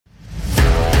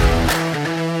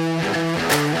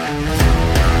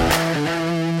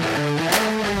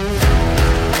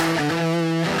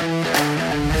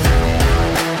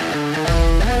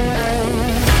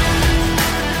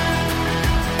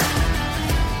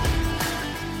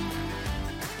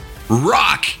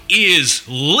Rock is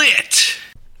Lit.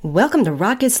 Welcome to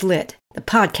Rock is Lit, the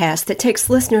podcast that takes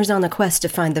listeners on a quest to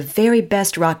find the very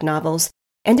best rock novels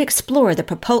and explore the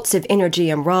propulsive energy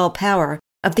and raw power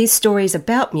of these stories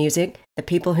about music, the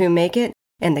people who make it,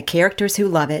 and the characters who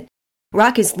love it.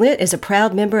 Rock is Lit is a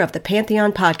proud member of the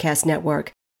Pantheon Podcast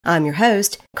Network. I'm your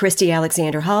host, Christy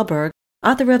Alexander Hallberg,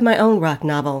 author of my own rock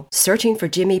novel, Searching for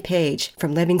Jimmy Page,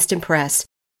 from Livingston Press.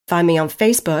 Find me on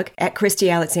Facebook at Christy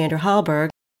Alexander Hallberg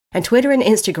and Twitter and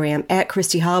Instagram at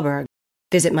Christy Hallberg.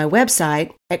 Visit my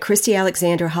website at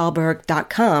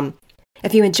ChristyAlexanderHallberg.com.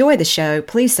 If you enjoy the show,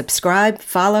 please subscribe,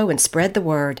 follow, and spread the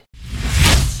word.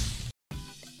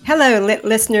 Hello, Lit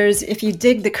listeners. If you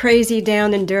dig the crazy,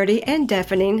 down and dirty, and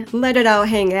deafening, let it all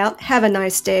hang out, have a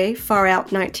nice day, far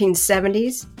out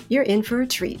 1970s, you're in for a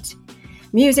treat.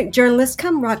 Music journalist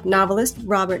come rock novelist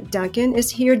Robert Duncan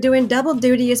is here doing double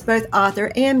duty as both author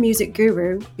and music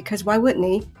guru, because why wouldn't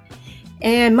he?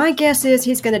 And my guess is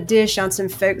he's going to dish on some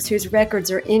folks whose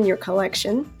records are in your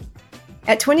collection.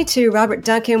 At 22, Robert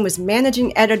Duncan was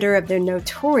managing editor of the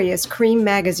notorious CREEM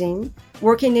magazine,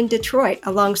 working in Detroit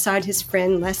alongside his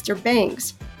friend Lester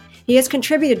Bangs. He has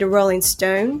contributed to Rolling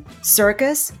Stone,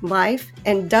 Circus, Life,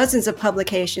 and dozens of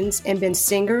publications, and been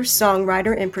singer,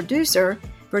 songwriter, and producer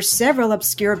for several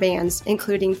obscure bands,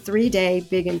 including 3 Day,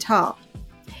 Big and Tall.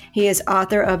 He is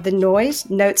author of The Noise,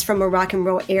 Notes from a Rock and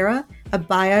Roll Era, a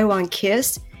bio on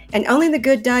Kiss, and Only the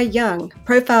Good Die Young,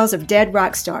 Profiles of Dead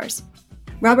Rock Stars.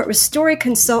 Robert was story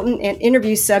consultant and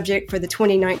interview subject for the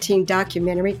 2019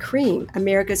 documentary CREEM,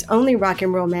 America's only rock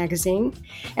and roll magazine,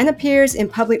 and appears in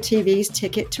Public TV's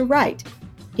Ticket to Ride.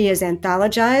 He is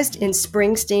anthologized in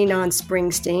Springsteen on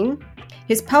Springsteen.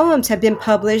 His poems have been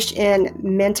published in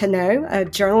Mentano, a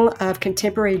journal of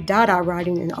contemporary Dada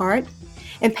writing and art,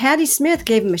 and Patti Smith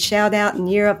gave him a shout-out in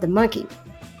Year of the Monkey.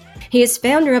 He is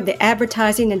founder of the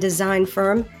advertising and design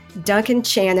firm Duncan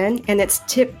and its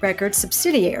Tip Records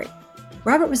subsidiary.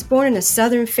 Robert was born in a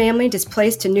Southern family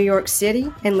displaced to New York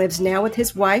City and lives now with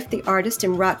his wife, the artist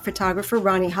and rock photographer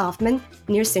Ronnie Hoffman,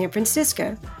 near San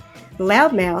Francisco.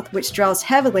 Loudmouth, which draws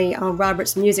heavily on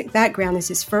Robert's music background, is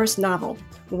his first novel.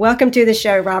 Welcome to the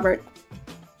show, Robert.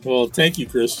 Well, thank you,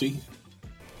 Christy.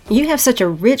 You have such a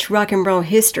rich rock and roll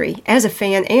history. As a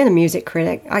fan and a music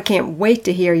critic, I can't wait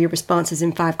to hear your responses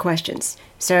in 5 questions.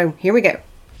 So here we go.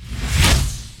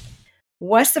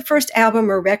 What's the first album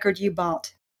or record you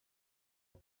bought?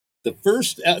 The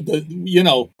first,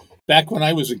 back when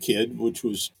I was a kid, which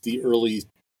was the early,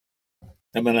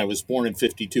 I was born in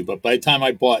 52, but by the time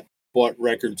I bought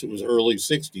records, it was early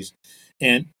 60s.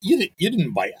 And you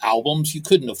didn't buy albums. You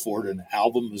couldn't afford an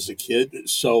album as a kid.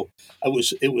 So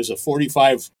it was a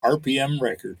 45 RPM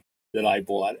record that I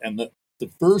bought. And the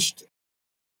first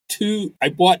two, I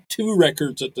bought 2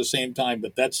 records at the same time,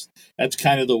 but that's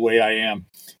kind of the way I am,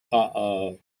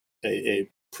 a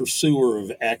pursuer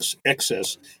of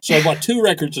excess. So I bought 2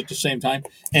 records at the same time.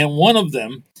 And one of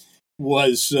them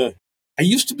was, I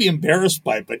used to be embarrassed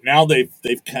by it, but now they've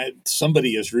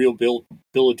somebody has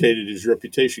rehabilitated his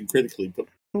reputation critically. But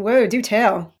whoa, do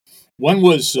tell. One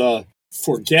was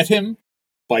 "Forget Him"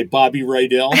 by Bobby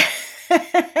Rydell.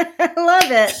 I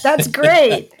love it. That's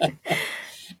great.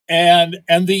 and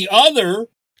the other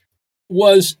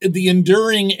was the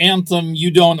enduring anthem "You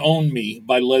Don't Own Me"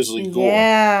 by Leslie Gore.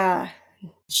 Yeah.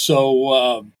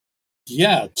 So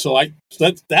so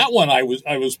that one I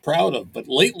was proud of, but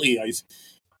lately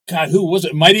God, who was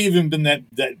it? It might have even been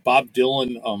that Bob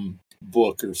Dylan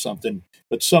book or something.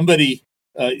 But somebody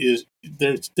there's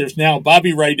now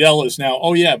Bobby Rydell is now.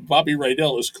 Oh yeah, Bobby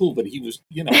Rydell is cool, but he was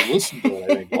listen to it. I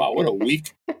think wow, what a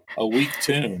weak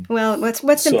tune. Well,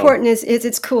 what's important is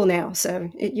it's cool now, so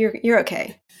you're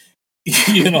okay.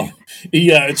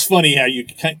 Yeah, it's funny how you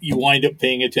wind up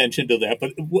paying attention to that,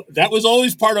 but that was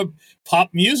always part of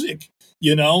pop music.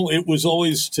 It was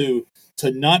always to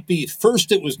not be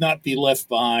first, it was not be left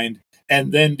behind,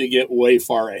 and then to get way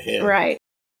far ahead. Right.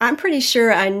 I'm pretty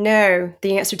sure I know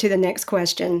the answer to the next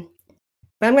question,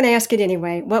 but I'm going to ask it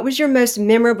anyway. What was your most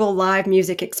memorable live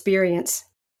music experience?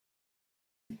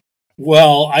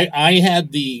 Well, I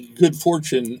had the good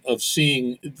fortune of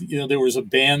seeing, there was a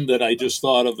band that I just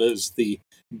thought of as the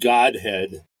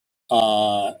Godhead.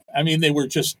 It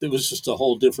was just a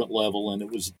whole different level, and it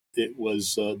was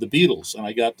the Beatles, and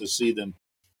I got to see them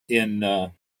in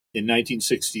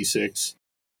 1966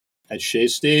 at Shea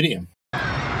Stadium.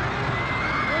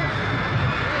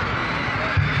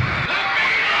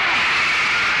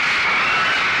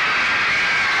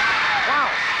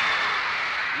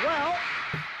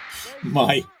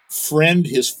 My friend,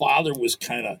 his father was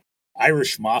kind of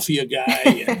Irish mafia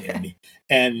guy,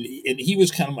 and he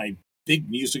was kind of big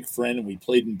music friend, and we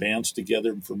played in bands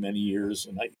together for many years.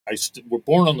 And we're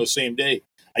born on the same day.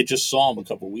 I just saw him a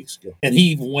couple of weeks ago, and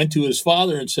he went to his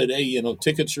father and said, "Hey,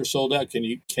 tickets are sold out. Can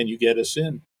you get us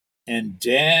in?" And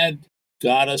Dad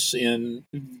got us in.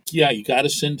 Yeah, he got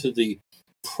us into the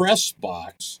press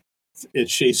box at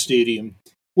Shea Stadium,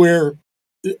 where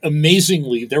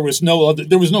amazingly there was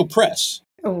no press.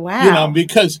 Oh, wow.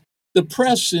 Because the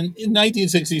press in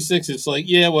 1966, it's like,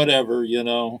 yeah, whatever,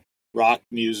 rock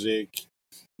music.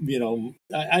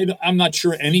 I'm not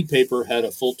sure any paper had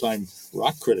a full-time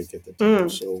rock critic at the time.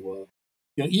 So,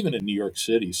 even in New York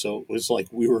City. So it was like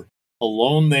we were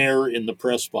alone there in the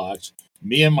press box,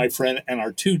 me and my friend and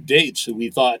our two dates who we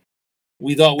thought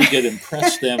we could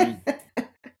impress them.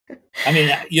 I mean,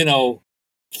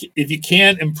 if you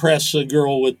can't impress a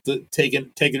girl with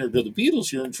taking her to the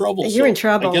Beatles, you're in trouble. You're in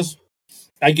trouble.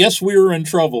 I guess we were in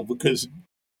trouble because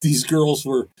these girls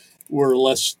were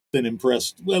less than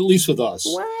impressed, well, at least with us.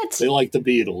 What? They liked the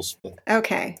Beatles.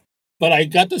 Okay. But I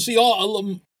got to see all of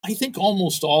them. I think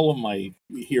almost all of my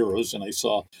heroes, and I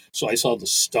saw the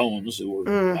Stones, who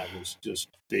I was just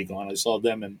big on. I saw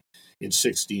them in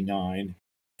 '69,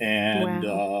 and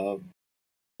wow.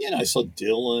 I saw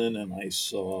Dylan, and I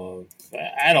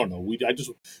don't know. We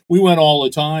went all the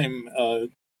time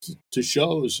to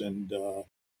shows, and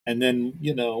then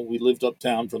we lived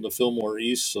uptown from the Fillmore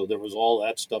East, so there was all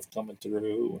that stuff coming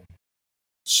through.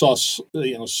 Saw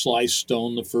Sly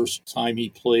Stone the first time he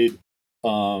played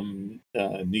New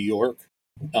York,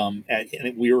 and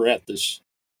we were at this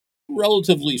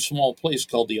relatively small place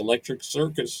called the Electric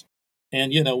Circus.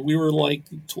 And we were like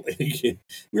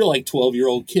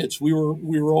 12-year-old kids. We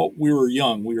were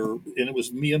young. And it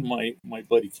was me and my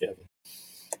buddy Kevin.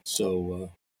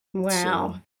 So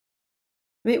wow.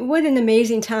 I mean, what an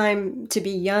amazing time to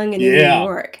be young and in New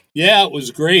York. Yeah, it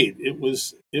was great. It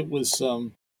was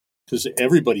because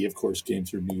everybody, of course, came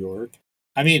through New York.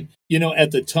 I mean,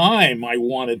 at the time, I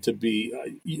wanted to be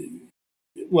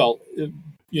by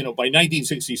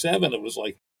 1967, it was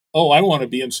like, oh, I want to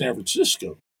be in San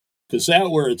Francisco. Because that's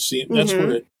where it seemed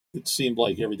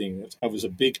like everything. I was a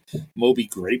big Moby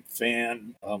Grape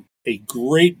fan, a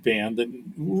great band that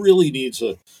really needs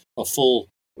a full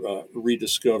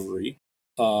rediscovery.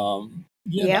 And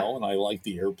I like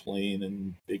the Airplane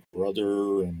and Big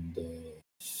Brother, and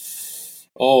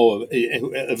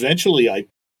eventually I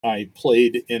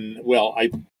played in. Well, I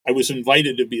was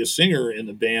invited to be a singer in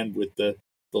the band with the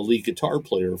lead guitar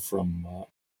player from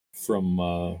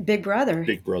Big Brother.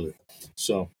 Big Brother.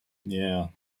 So. Yeah.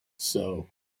 So,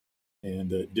 and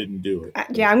didn't do it.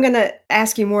 I'm going to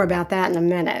ask you more about that in a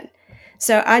minute.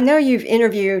 So I know you've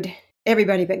interviewed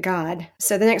everybody but God.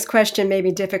 So the next question may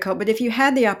be difficult, but if you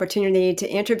had the opportunity to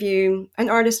interview an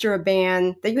artist or a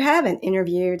band that you haven't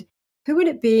interviewed, who would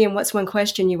it be and what's one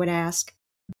question you would ask?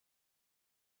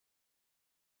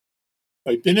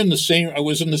 I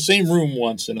was in the same room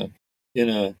once in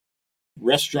a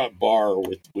restaurant bar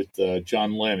with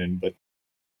John Lennon, but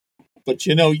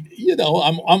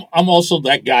I'm also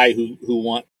that guy who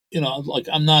want, like,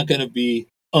 I'm not going to be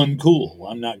uncool.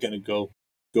 I'm not going to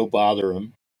go bother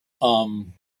him. So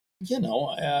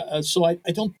I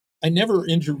never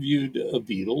interviewed a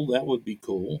Beatle. That would be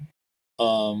cool.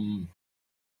 I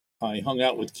hung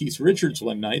out with Keith Richards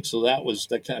one night, so that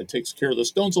kind of takes care of the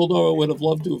Stones, although I would have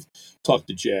loved to have talked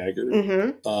to Jagger.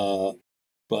 Mm-hmm.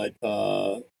 But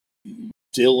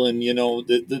Dylan,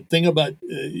 the thing about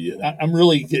I'm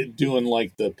really doing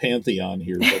like the pantheon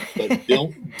here, but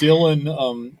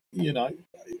Dylan,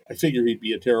 I figure he'd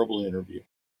be a terrible interview,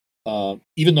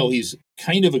 even though he's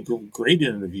kind of a great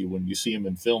interview when you see him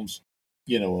in films,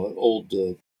 old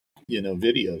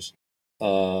videos,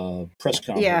 press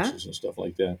conferences and stuff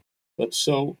like that. But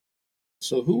so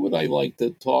who would I like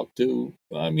to talk to?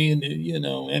 I mean,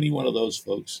 any one of those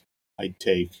folks I'd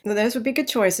take. Well, those would be good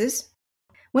choices.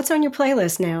 What's on your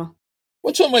playlist now?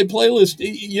 What's on my playlist?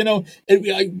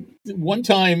 One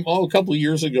time, a couple of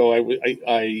years ago,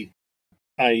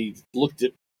 I looked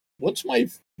at what's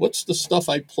the stuff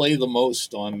I play the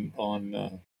most on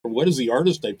or what is the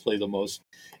artist I play the most,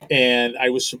 and I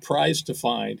was surprised to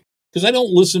find, because I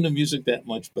don't listen to music that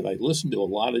much, but I listen to a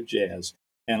lot of jazz,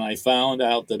 and I found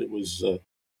out that it was the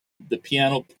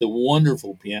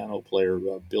wonderful piano player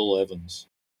Bill Evans,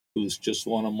 who's just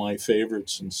one of my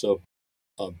favorites, and so.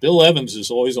 Bill Evans is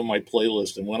always on my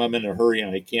playlist, and when I'm in a hurry and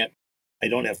I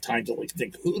don't have time to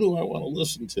think, who do I want to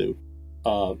listen to?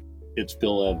 It's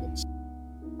Bill Evans.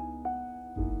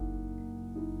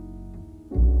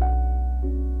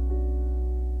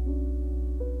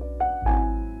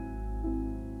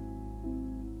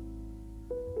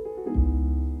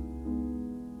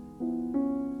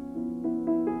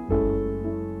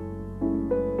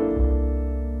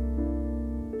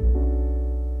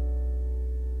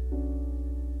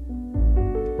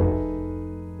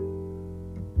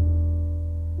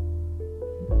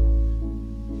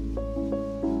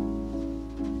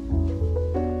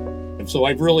 So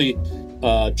I've really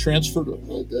transferred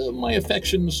my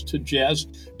affections to jazz.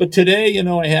 But today,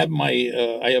 I have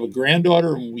I have a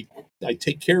granddaughter, and I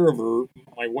take care of her.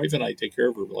 My wife and I take care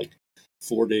of her like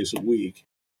 4 days a week,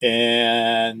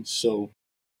 and so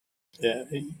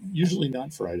usually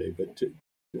not Friday, but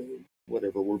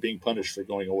whatever. We're being punished for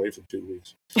going away for 2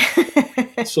 weeks.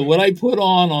 So what I put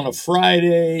on a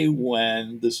Friday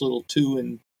when this little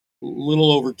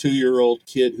little over 2-year-old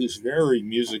kid who's very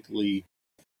musically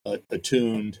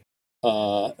attuned,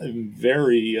 and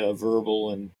very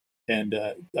verbal, and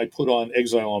I put on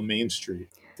Exile on Main Street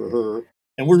for her,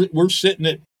 and we're sitting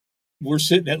at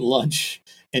lunch,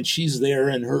 and she's there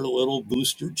in her little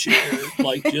booster chair,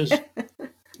 like just.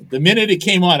 The minute it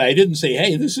came on, I didn't say,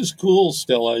 "Hey, this is cool,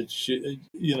 Stella." She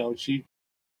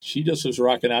just was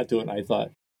rocking out to it, and I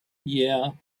thought,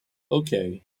 "Yeah,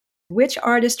 okay." Which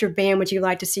artist or band would you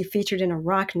like to see featured in a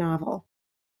rock novel?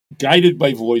 Guided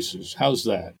by Voices. How's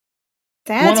that?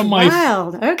 That's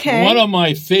wild. Okay. One of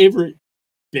my favorite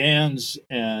bands,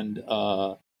 and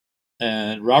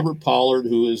Robert Pollard,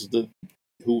 who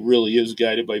really is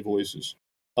Guided by Voices.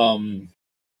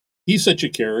 He's such a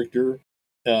character.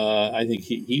 I think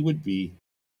he would be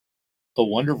a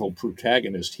wonderful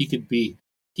protagonist. He could be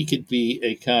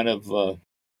a kind of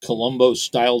Columbo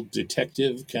style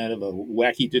detective, kind of a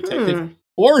wacky detective,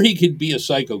 or he could be a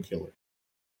psycho killer.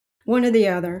 One or the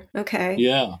other. Okay.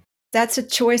 Yeah. That's a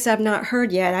choice I've not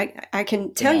heard yet. I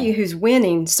can tell you who's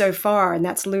winning so far, and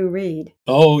that's Lou Reed.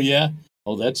 Oh, yeah.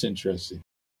 Oh, that's interesting.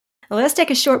 Well, let's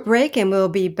take a short break, and we'll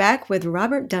be back with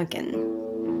Robert Duncan.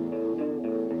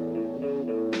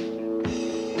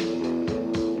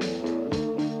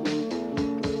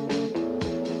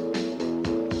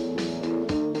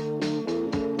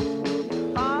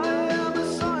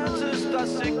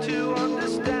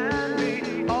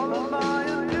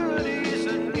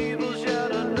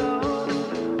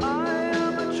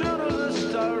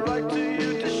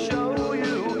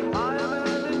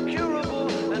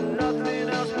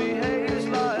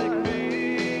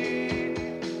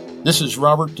 This is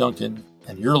Robert Duncan,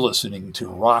 and you're listening to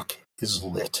Rock is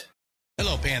Lit.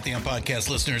 Hello, Pantheon Podcast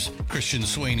listeners. Christian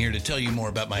Swain here to tell you more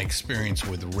about my experience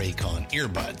with Raycon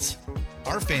earbuds.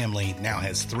 Our family now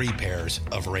has 3 pairs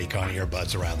of Raycon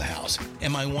earbuds around the house,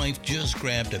 and my wife just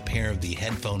grabbed a pair of the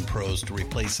Headphone Pros to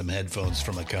replace some headphones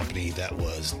from a company that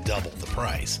was double the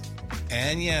price.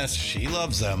 And yes, she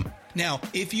loves them. Now,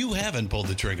 if you haven't pulled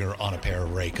the trigger on a pair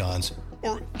of Raycons,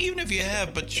 or even if you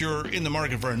have, but you're in the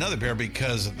market for another pair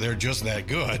because they're just that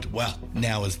good, well,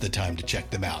 now is the time to check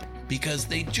them out, because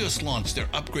they just launched their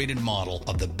upgraded model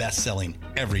of the best-selling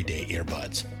everyday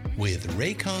earbuds. With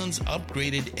Raycon's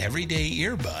upgraded everyday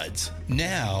earbuds,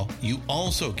 now you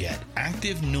also get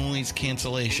active noise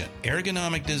cancellation,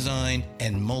 ergonomic design,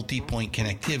 and multi-point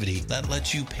connectivity that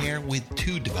lets you pair with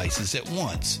 2 devices at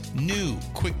once. New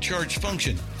quick charge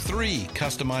function, 3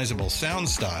 customizable sound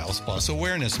styles, plus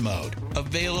awareness mode.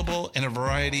 Available in a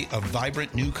variety of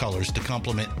vibrant new colors to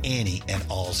complement any and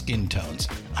all skin tones.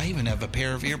 I even have a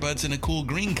pair of earbuds in a cool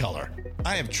green color.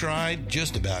 I have tried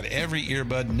just about every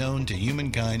earbud known to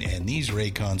humankind, and these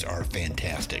Raycons are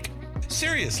fantastic.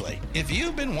 Seriously, if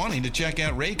you've been wanting to check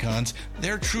out Raycons,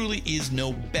 there truly is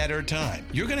no better time.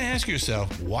 You're going to ask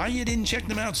yourself why you didn't check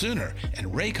them out sooner, and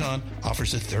Raycon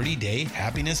offers a 30-day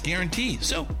happiness guarantee.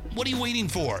 So what are you waiting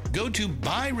for? Go to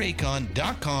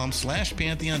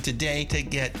buyraycon.com/Pantheon today to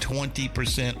get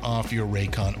 20% off your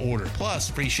Raycon order, plus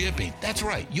free shipping. That's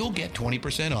right, you'll get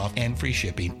 20% off and free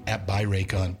shipping at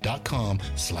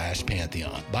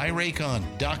buyraycon.com/Pantheon.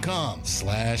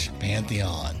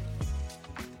 buyraycon.com/Pantheon.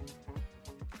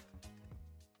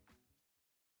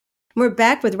 We're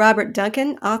back with Robert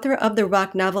Duncan, author of the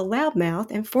rock novel Loudmouth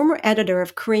and former editor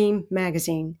of CREEM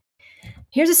magazine.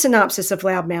 Here's a synopsis of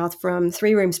Loudmouth from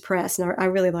 3 Rooms Press, and I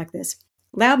really like this.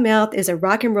 Loudmouth is a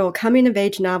rock and roll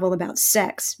coming-of-age novel about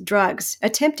sex, drugs,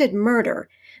 attempted murder,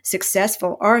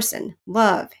 successful arson,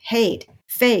 love, hate,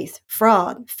 faith,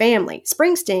 fraud, family,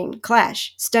 Springsteen,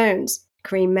 Clash, Stones,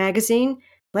 CREEM magazine,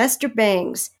 Lester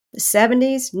Bangs, the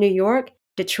 70s, New York,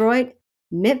 Detroit,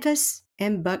 Memphis,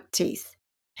 and buck teeth.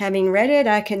 Having read it,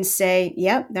 I can say,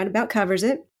 yep, that about covers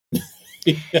it.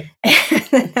 Yeah.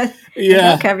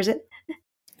 That covers it.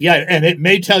 Yeah, and it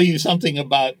may tell you something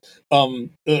about a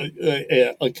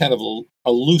kind of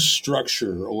a loose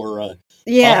structure, or a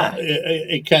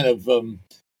kind of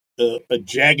a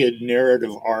jagged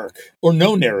narrative arc, or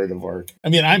no narrative arc. I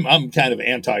mean, I'm kind of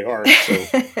anti-arc, so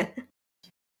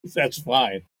that's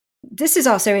fine. This is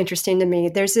also interesting to me.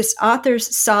 There's this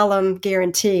author's solemn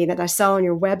guarantee that I saw on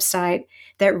your website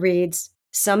that reads,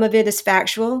 "Some of it is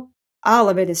factual, all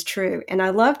of it is true." And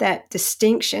I love that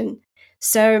distinction.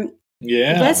 So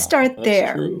Yeah, Let's start that's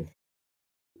there. true.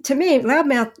 To me,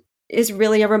 Loudmouth is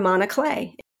really a Ramona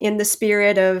Clay in the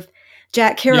spirit of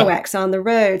Jack Yeah. Kerouac's On the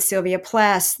Road, Sylvia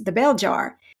Plath's The Bell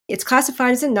Jar. It's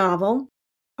classified as a novel,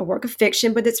 a work of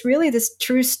fiction, but it's really this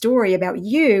true story about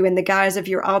you in the guise of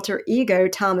your alter ego,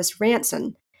 Thomas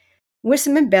Ranson, with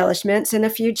some embellishments and a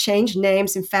few changed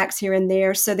names and facts here and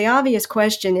there. So the obvious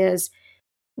question is,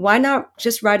 why not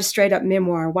just write a straight up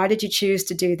memoir? Why did you choose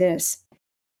to do this?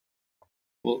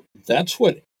 Well, that's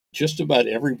what just about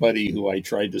everybody who I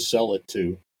tried to sell it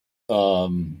to,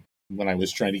 when I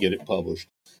was trying to get it published,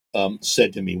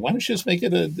 said to me, "Why don't you just make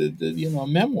it a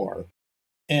memoir?"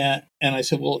 And I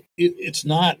said, "Well, it's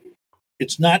not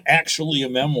actually a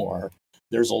memoir.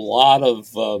 There's a lot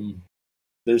of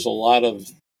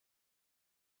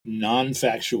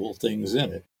non-factual things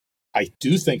in it. I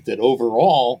do think that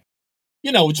overall,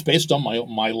 it's based on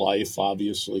my life,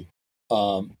 obviously,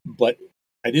 but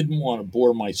I didn't want to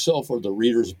bore myself or the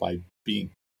readers by being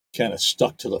kind of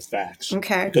stuck to the facts,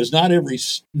 Okay. because not every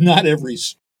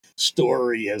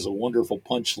story has a wonderful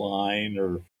punchline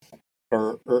or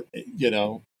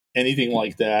anything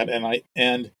like that. And I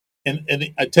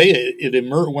tell you, it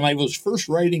emerged when I was first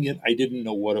writing it. I didn't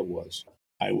know what it was.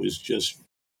 I was just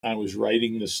I was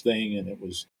writing this thing, and it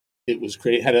was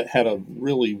great. Had a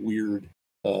really weird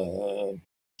uh,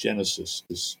 genesis.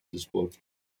 This book,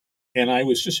 and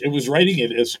it was writing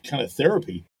it as kind of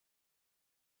therapy.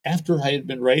 After I had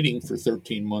been writing for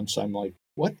 13 months, I'm like,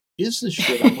 what is this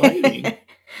shit I'm writing?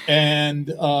 And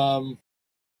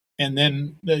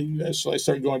then so I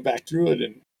started going back through it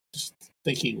and just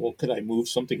thinking, well, could I move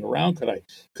something around?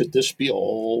 Could this be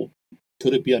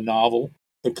could it be a novel,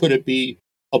 or could it be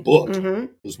a book? Mm-hmm.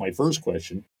 Was my first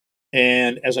question.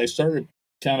 And as I started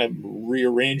kind of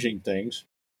rearranging things,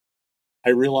 I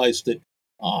realized that,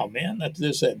 oh man,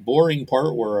 there's that boring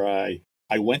part where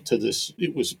I went to this.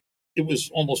 It was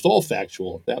almost all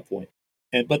factual at that point,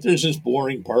 but there's this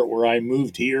boring part where I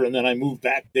moved here and then I moved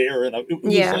back there, and it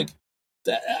was Yeah. like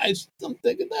that. I'm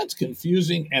thinking that's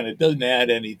confusing and it doesn't add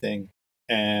anything.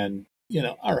 And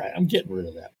all right, I'm getting rid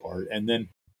of that part. And then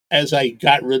as I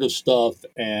got rid of stuff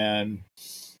and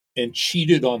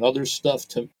cheated on other stuff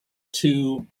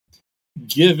to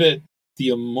give it the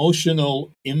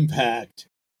emotional impact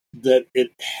that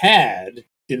it had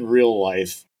in real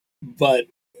life, but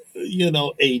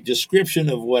a description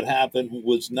of what happened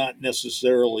was not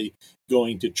necessarily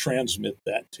going to transmit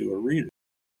that to a reader.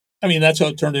 I mean, that's how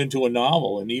it turned into a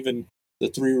novel. And even the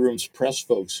Three Rooms Press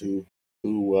folks who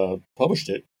published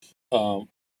it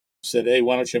said, "Hey,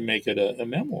 why don't you make it a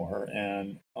memoir?"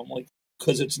 And I'm like,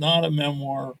 "Because it's not a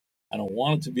memoir. I don't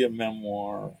want it to be a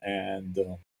memoir." And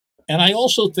I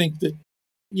also think that,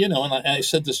 and I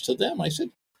said this to them. I said,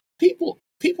 people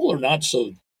are not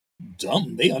so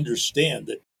dumb. They understand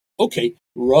that, okay,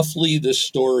 roughly this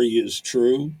story is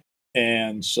true,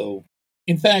 and so,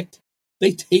 in fact,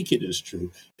 they take it as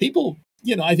true. People,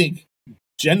 I think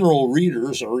general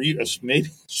readers, or maybe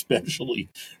especially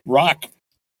rock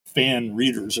fan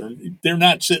readers, they're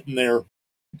not sitting there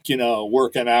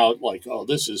working out like, oh,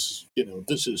 this is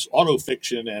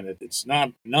autofiction and it's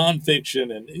not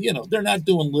nonfiction, and they're not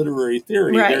doing literary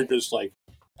theory. They're Right. just like,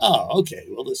 oh, okay,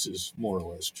 well, this is more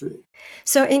or less true.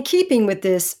 So, in keeping with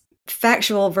this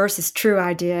factual versus true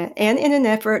idea, and in an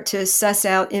effort to suss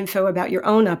out info about your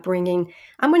own upbringing,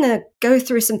 I'm going to go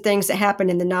through some things that happened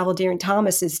in the novel during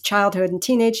Thomas's childhood and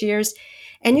teenage years,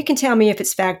 and you can tell me if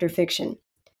it's fact or fiction.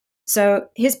 So,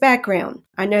 his background,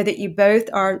 I know that you both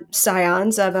are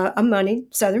scions of a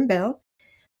moneyed Southern belle.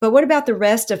 But what about the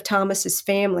rest of Thomas's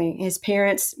family? His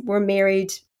parents were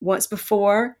married once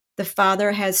before. The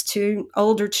father has two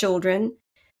older children.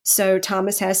 So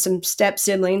Thomas has some step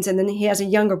siblings, and then he has a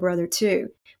younger brother too.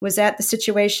 Was that the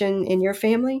situation in your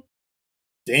family?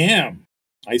 Damn,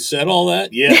 I said all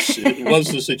that. Yes, it was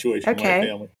the situation in my Okay.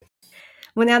 family.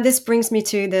 Well, now this brings me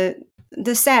to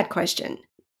the sad question.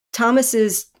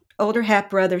 Thomas's older half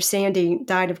brother Sandy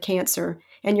died of cancer,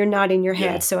 and you're nodding your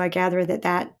head, Yeah. so I gather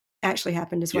that actually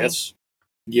happened as well. Yes.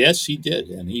 Yes, he did,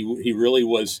 and he really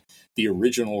was the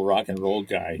original rock and roll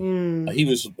guy. Hmm. He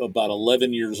was about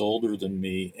 11 years older than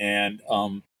me, and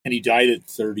he died at Oh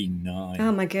 39,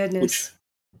 my which goodness.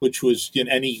 which was,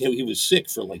 and he was sick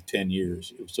for like 10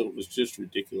 years, so it was just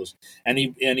ridiculous. But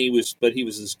he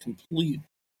was this complete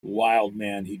wild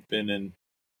man. He'd been in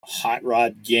a hot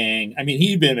rod gang. I mean,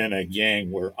 he'd been in a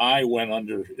gang where I went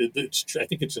under. I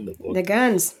think it's in the book. The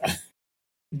guns.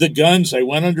 The guns. I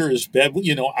went under his bed.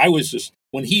 I was just,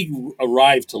 when he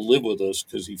arrived to live with us,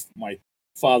 because my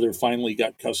father finally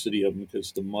got custody of him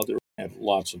because the mother had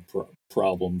lots of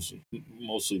problems,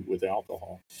 mostly with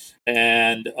alcohol,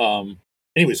 and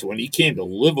anyway, so when he came to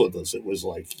live with us, it was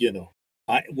like,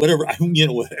 I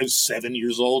was 7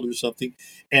 years old or something,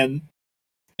 and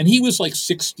he was like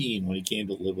 16 when he came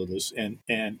to live with us, and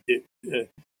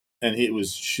it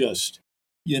was just,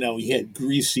 he had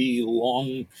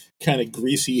long, kind of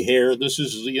greasy hair. This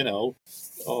is,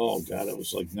 oh God, it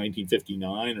was like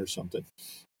 1959 or something,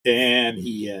 and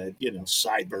he had,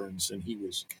 sideburns, and he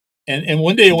was, and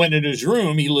one day I went in his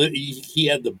room. He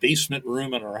had the basement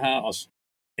room in our house,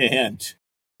 and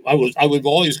I would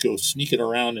always go sneaking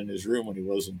around in his room when he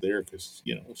wasn't there because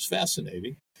it was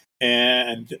fascinating,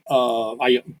 and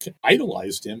I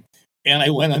idolized him, and I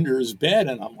went under his bed,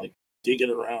 and I'm like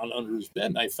digging around under his bed,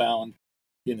 and I found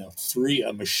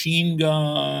a machine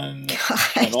gun,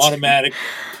 an automatic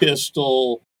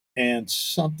pistol, and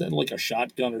something like a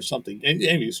shotgun or something.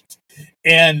 Anyways,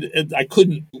 and I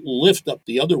couldn't lift up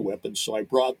the other weapons, so I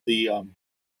brought the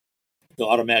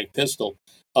automatic pistol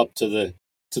up to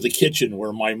the kitchen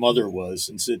where my mother was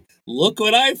and said, "Look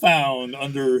what I found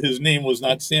under." His name was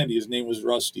not Sandy; his name was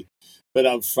Rusty, but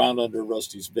I found under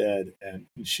Rusty's bed, and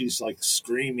she's like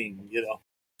screaming,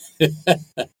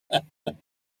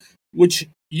 which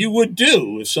you would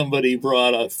do if somebody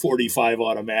brought a 45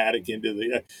 automatic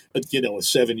into a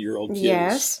 7-year-old kid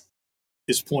Yes.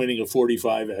 is pointing a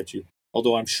 45 at you.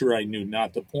 Although I'm sure I knew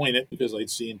not to point it because I'd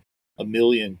seen a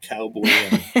million cowboy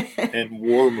and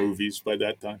war movies by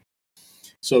that time.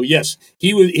 So yes,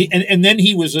 he was, and then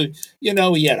he was he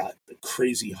had a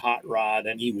crazy hot rod,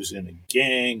 and he was in a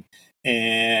gang,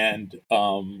 and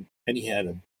he had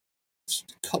a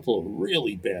couple of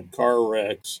really bad car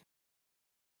wrecks.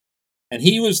 And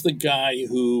he was the guy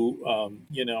who,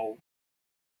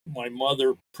 my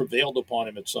mother prevailed upon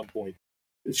him at some point.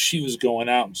 She was going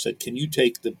out and said, "Can you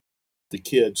take the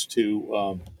kids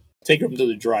to take them to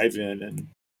the drive-in?"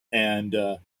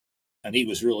 And he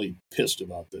was really pissed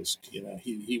about this.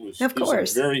 He was, of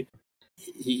course,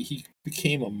 he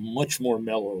became a much more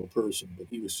mellow person, but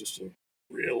he was just a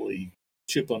really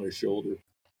chip on his shoulder,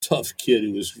 tough kid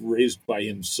who was raised by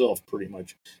himself pretty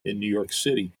much in New York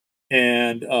City.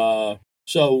 And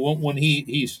so when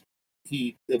he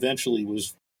eventually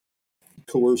was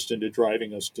coerced into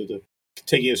taking us to the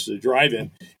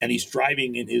drive-in, and he's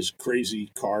driving in his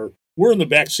crazy car. We're in the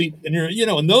back seat, and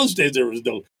in those days there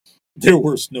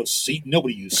was no seat.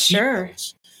 Nobody used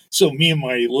seatbelts. So me and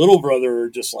my little brother are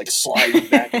just like sliding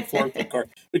back and forth in the car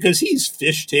because he's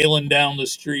fishtailing down the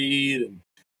street,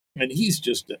 and he's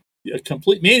just a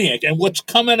complete maniac. And what's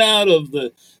coming out of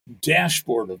the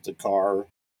dashboard of the car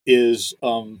is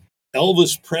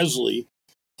Elvis Presley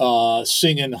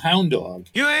singing "Hound Dog."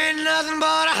 You ain't nothing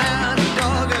but a hound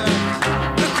dog, girl.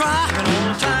 You're crying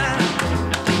all the time.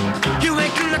 You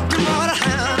ain't nothing but a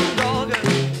hound dog,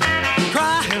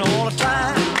 crying all the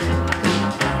time.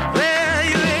 Well,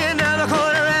 you ain't never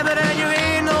caught a rabbit, and you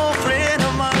ain't no friend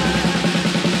of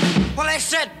mine. Well, they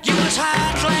said you was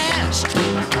high class.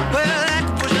 Well, that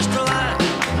was just a lie.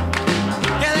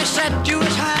 Yeah, they said you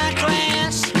was high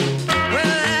class. Well,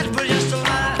 that was just a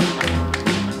lie.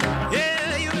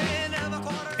 Yeah, you ain't never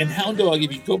caught a. And "Hound Dog,"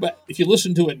 if you go back, if you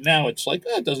listen to it now, it's like,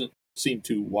 it doesn't seem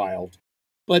too wild.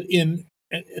 But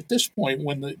at this point,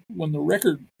 when the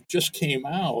record just came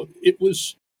out, it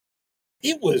was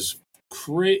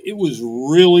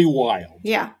really wild.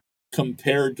 Yeah.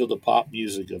 Compared to the pop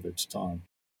music of its time.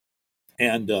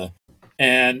 And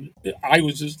I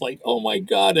was just like, oh my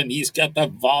God, and he's got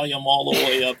that volume all the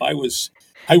way up. I was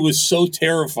so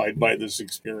terrified by this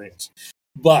experience.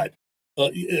 But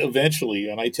eventually,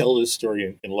 and I tell this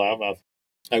story in Loudmouth,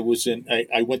 I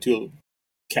went to a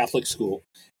Catholic school,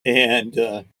 and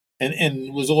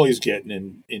was always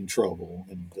getting in trouble,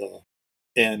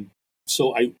 and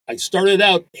so I started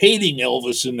out hating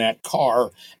Elvis in that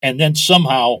car, and then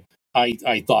somehow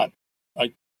I thought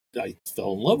I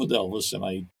fell in love with Elvis,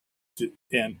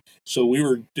 and so we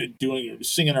were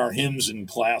singing our hymns in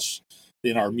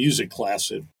our music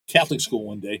class at Catholic school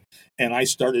one day, and I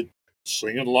started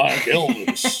singing like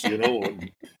Elvis,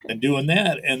 and doing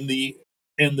that, and the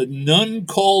nun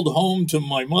called home to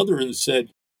my mother and said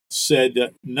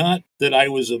not that I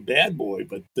was a bad boy,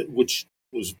 but which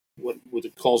was what the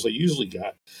calls I usually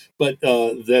got, but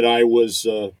that I was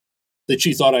that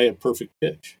she thought I had perfect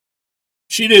pitch.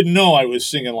 She didn't know I was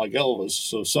singing like Elvis,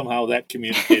 so somehow that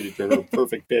communicated to her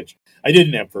perfect pitch. I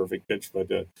didn't have perfect pitch,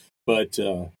 but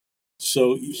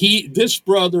so this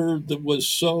brother that was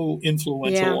so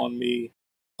influential on me,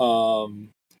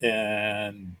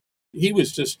 and he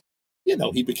was just,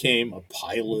 he became a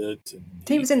pilot. And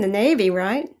he was in the Navy,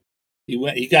 right?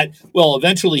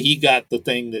 Eventually he got the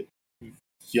thing that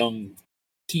young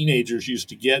teenagers used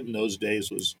to get in those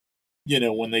days, was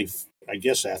when I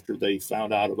guess after they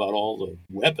found out about all the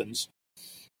weapons,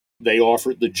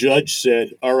 the judge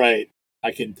said, all right,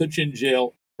 I can put you in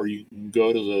jail or you can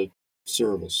go to the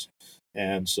service.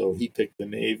 And so he picked the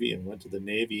Navy and went to the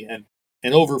Navy. And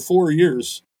over 4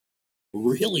 years,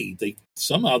 really, they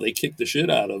kicked the shit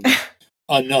out of him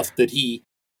enough that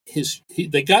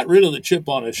they got rid of the chip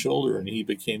on his shoulder and he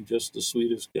became just the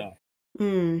sweetest guy.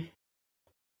 Mm.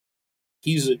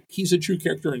 He's a true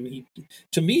character, and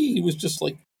to me he was just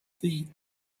like the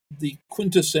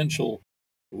quintessential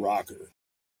rocker.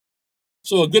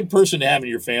 So a good person to have in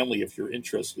your family if you're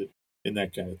interested in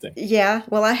that kind of thing. Yeah,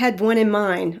 well, I had one in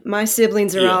mind. My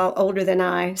siblings are Yeah. all older than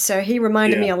I, so he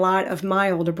reminded me Yeah. a lot of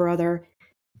my older brother.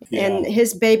 Yeah. And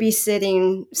his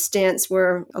babysitting stints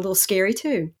were a little scary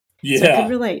too. Yeah. So I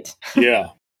could relate.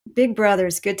 Yeah. Big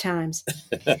brothers, good times.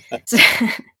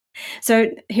 So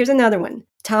here's another one.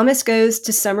 Thomas goes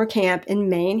to summer camp in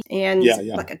Maine and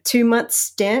like a 2-month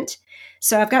stint.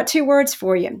 So I've got 2 words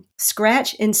for you.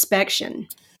 Scratch inspection.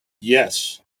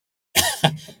 Yes.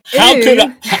 How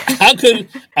could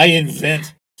I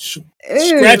invent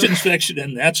scratch inspection?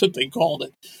 And that's what they called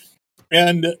it.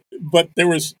 But it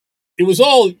was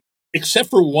all,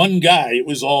 except for one guy, it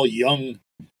was all young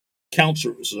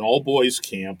counselors. It was an all boys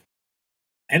camp.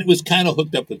 And it was kind of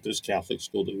hooked up with this Catholic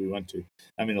school that we went to.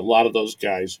 I mean, a lot of those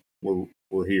guys were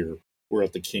here. Were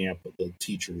at the camp. But the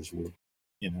teachers were,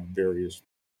 various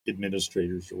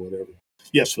administrators or whatever.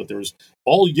 Yes, but there was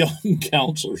all young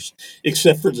counselors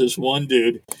except for this one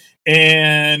dude,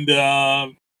 and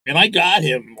I got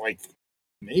him like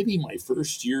maybe my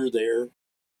first year there,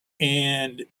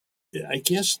 and I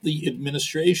guess the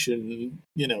administration,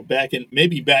 back in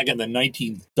the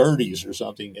 1930s or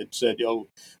something, it said, "Oh,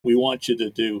 we want you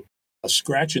to do a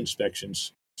scratch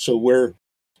inspections." So where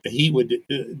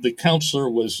the counselor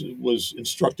was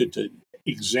instructed to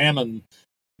examine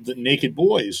the naked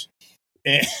boys.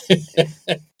 And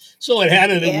so it had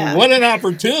what an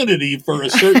opportunity for a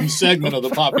certain segment of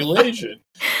the population,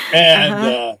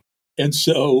 and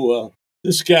so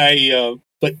this guy,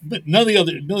 but none of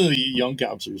the young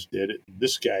counselors did it.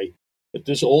 But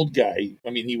this old guy,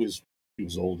 I mean, he was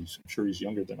old. I'm sure he's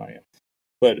younger than I am,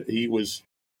 but he was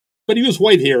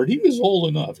white haired. He was old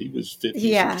enough. He was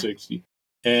 50 or 60,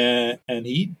 and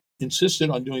he insisted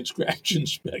on doing scratch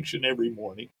inspection every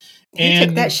morning. He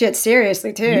took that shit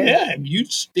seriously too. Yeah, and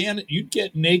you'd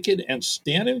get naked and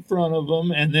stand in front of him,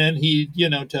 and then he'd,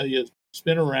 tell you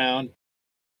spin around.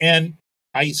 And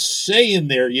I say in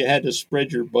there you had to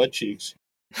spread your butt cheeks,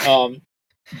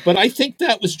 but I think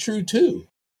that was true too.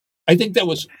 I think that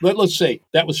was, let's say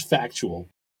that was factual.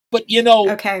 But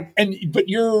okay. But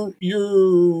you're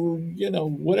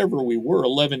whatever we were,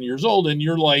 11 years old, and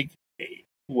you're like,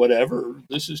 whatever.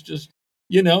 This is just,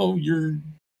 you're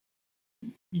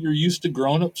used to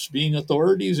grown-ups being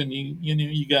authorities, and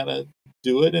you gotta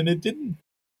do it. And it didn't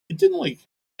like,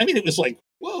 I mean, it was like,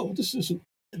 whoa, this is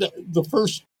the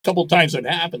first couple times it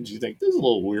happens. You think this is a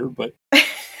little weird, but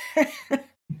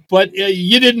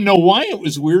you didn't know why it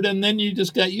was weird, and then you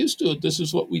just got used to it. This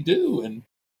is what we do,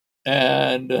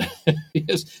 and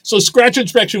yes. So scratch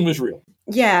inspection was real.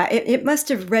 Yeah, it must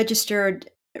have registered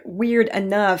weird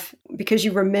enough because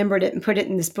you remembered it and put it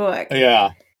in this book.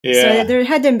 Yeah. So there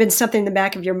had to have been something in the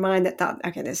back of your mind that thought,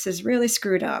 okay, this is really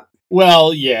screwed up.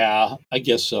 Well, yeah, I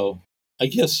guess so.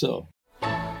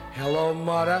 Hello,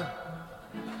 mother.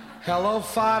 Hello,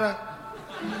 father.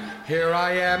 Here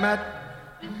I am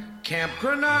at Camp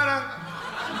Granada.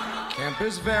 Camp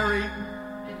is very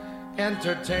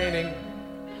entertaining.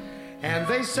 And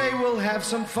they say we'll have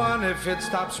some fun if it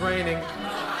stops raining.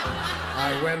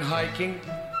 I went hiking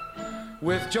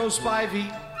with Joe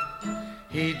Spivey.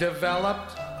 He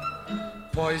developed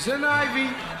poison ivy.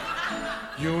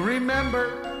 You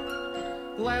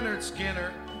remember Leonard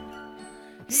Skinner.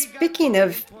 Speaking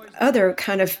of other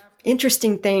kind of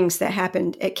interesting things that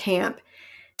happened at camp,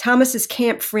 Thomas's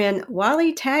camp friend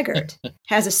Wally Taggart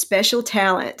has a special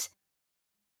talent.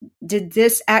 Did you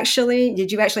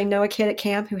actually know a kid at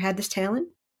camp who had this talent?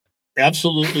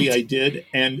 Absolutely, I did.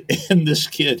 And this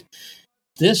kid,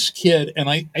 and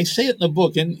I say it in the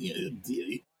book, and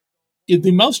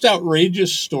the most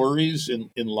outrageous stories in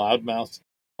Loudmouth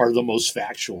are the most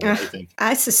factual, I think.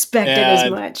 I suspected as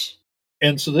much.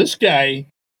 And so this guy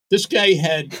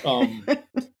had,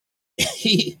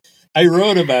 I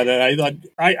wrote about it. I thought,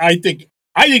 I think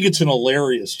it's an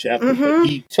hilarious chapter.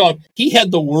 Mm-hmm. But he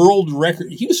had the world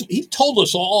record. He told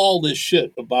us all this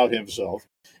shit about himself,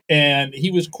 and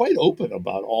he was quite open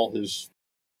about all his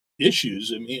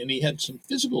issues. I mean, and he had some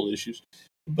physical issues,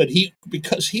 but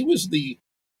because he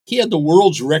had the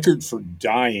world's record for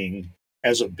dying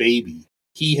as a baby.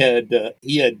 he had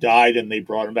died, and they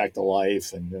brought him back to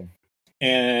life,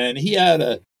 and he had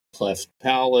a cleft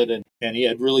palate, and he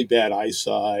had really bad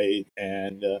eyesight,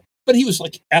 and but he was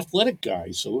like athletic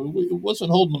guy, so it wasn't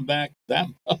holding him back that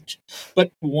much.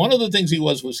 But one of the things he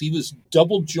was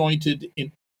double jointed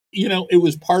in, it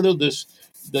was part of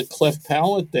the cleft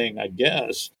palate thing, I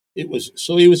guess. It was,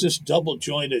 so he was just double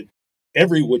jointed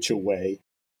every which way,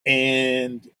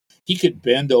 and he could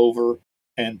bend over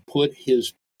and put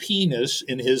his penis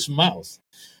in his mouth,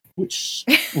 which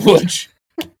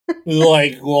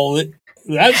like, well,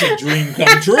 that's a dream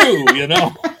come true.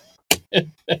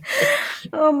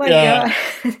 Oh my God.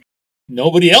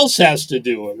 Nobody else has to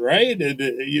do it, right?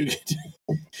 And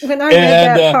when I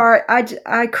read that part,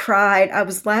 I cried. I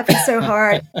was laughing so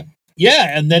hard.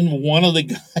 Yeah, and then one of the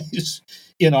guys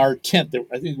in our tent,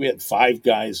 I think we had 5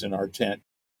 guys in our tent,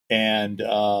 and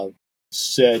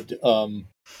said,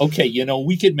 okay,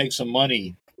 we could make some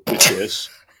money with this.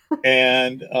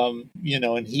 And,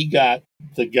 and he got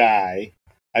the guy,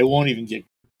 I won't even get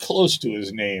close to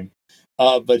his name,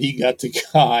 but he got the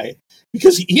guy,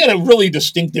 because he had a really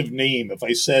distinctive name. If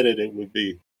I said it, it would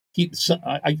be,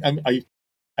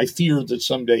 I fear that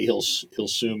someday he'll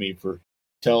sue me for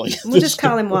telling. We'll just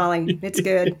call him Wally. It's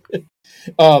good.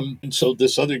 And so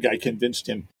this other guy convinced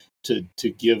him to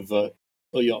give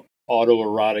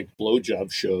autoerotic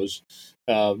blowjob shows,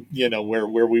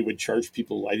 where we would charge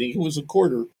people, I think it was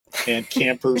 $0.25, and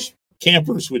campers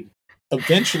would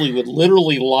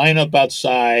literally line up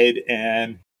outside,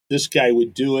 and this guy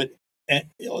would do it. And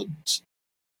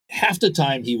half the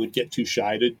time he would get too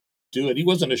shy to do it. He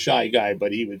wasn't a shy guy,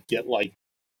 but he would get like,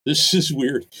 this is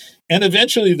weird. And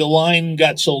eventually the line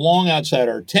got so long outside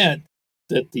our tent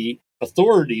that the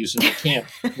authorities in the camp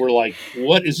were like,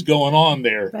 what is going on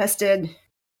there? Busted.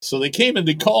 So they came and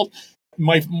they called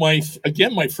my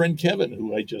friend Kevin,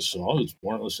 who I just saw, was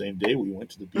born on the same day. We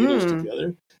went to the Beatles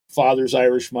together. Father's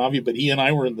Irish Mafia, but he and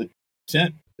I were in the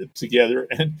tent together.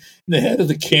 And the head of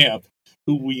the camp,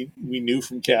 who we knew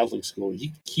from Catholic school,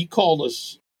 he called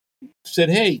us, said,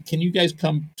 hey, can you guys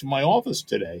come to my office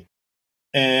today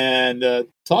and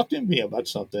talk to me about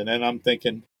something? And I'm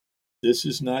thinking, this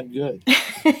is not good.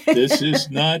 This is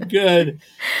not good.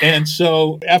 And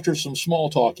so after some small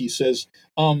talk, he says,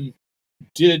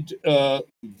 did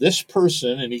this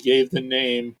person, and he gave the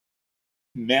name,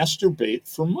 masturbate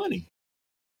for money?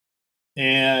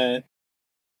 And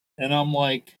I'm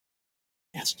like,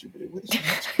 masturbate? What is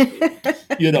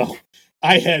masturbate?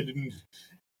 I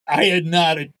had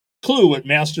not a clue what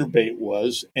masturbate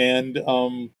was. And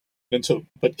so,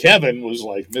 but Kevin was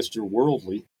like Mr.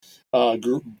 Worldly,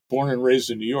 born and raised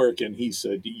in New York, and he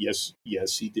said, yes,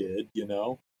 he did,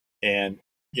 and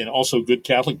also good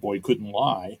Catholic boy, couldn't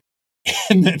lie.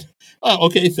 And then,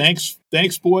 okay, thanks,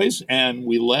 boys, and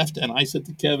we left. And I said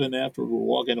to Kevin after we were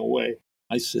walking away,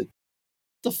 I said,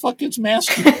 the fuck is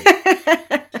masturbate?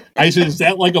 I said, is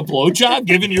that like a blowjob?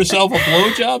 Giving yourself a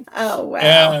blowjob? Oh,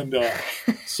 wow. And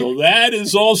so that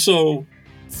is also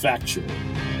factual.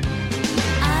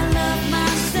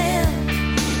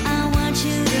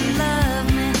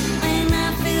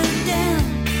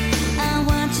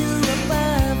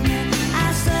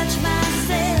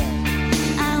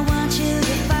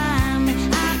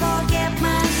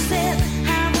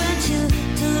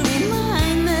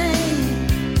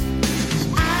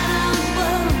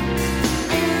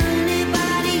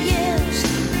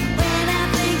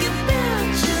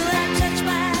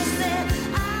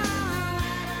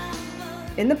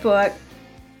 In the book,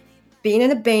 being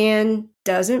in a band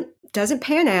doesn't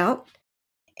pan out,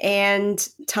 and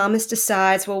Thomas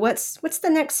decides, well, what's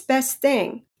the next best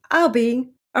thing? I'll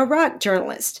be a rock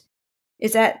journalist.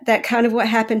 Is that kind of what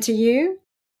happened to you?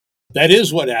 That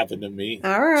is what happened to me.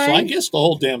 All right. So I guess the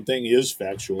whole damn thing is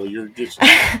factual. You're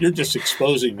just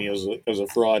exposing me as a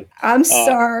fraud. I'm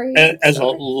sorry. As a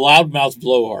loudmouth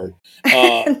blowhard.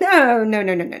 No.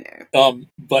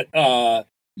 But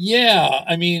yeah,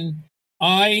 I mean,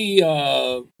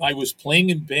 I was playing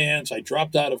in bands. I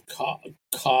dropped out of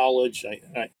college.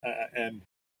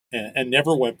 And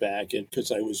never went back,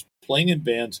 because I was playing in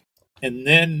bands, and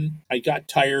then I got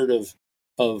tired of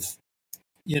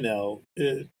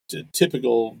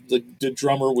typical. The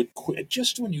drummer would quit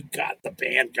just when the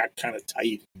band got kind of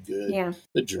tight and good. Yeah.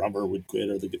 The drummer would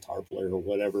quit, or the guitar player, or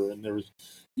whatever, and there was,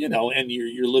 and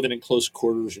you're living in close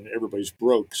quarters, and everybody's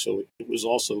broke, so it was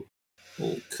also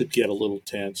could get a little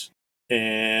tense.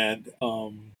 And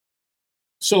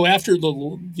so after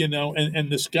and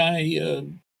this guy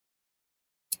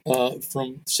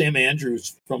from Sam Andrew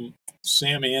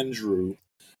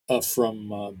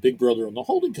from Big Brother and the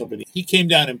Holding Company, he came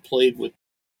down and played with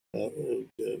the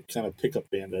kind of pickup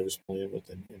band I was playing with,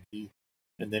 and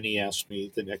And then he asked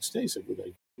me the next day, he said,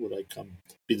 would I come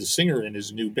be the singer in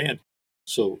his new band?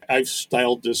 So I've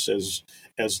styled this as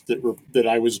that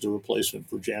I was the replacement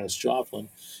for Janis Joplin,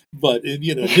 but in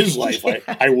his life,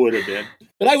 I would have been.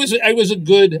 But I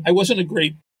wasn't a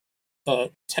great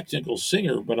technical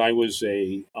singer, but I was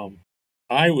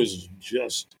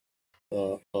just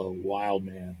a wild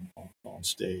man on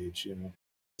stage,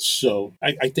 So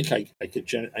I think I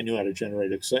knew how to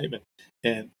generate excitement,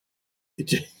 and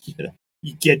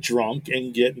you get drunk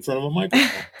and get in front of a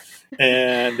microphone,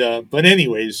 and but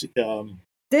anyways.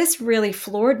 This really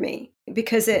floored me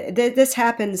because this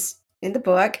happens in the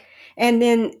book, and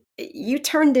then you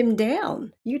turned him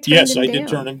down. Yes, I did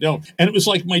turn him down, and it was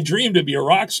like my dream to be a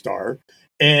rock star,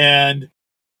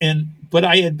 but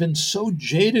I had been so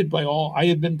jaded by I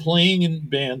had been playing in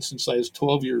bands since I was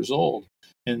 12 years old,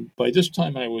 and by this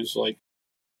time I was like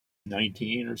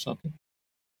 19 or something,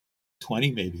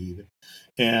 20 maybe even,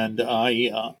 and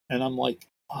I'm like,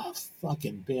 oh,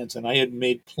 fucking bands, and I had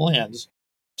made plans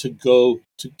to go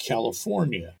to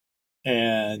California,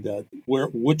 and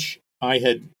which I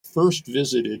had first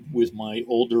visited with my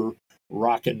older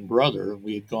rockin' brother.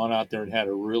 We had gone out there and had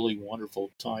a really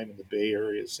wonderful time in the Bay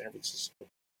Area, San Francisco,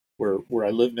 where I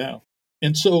live now.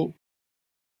 And so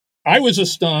I was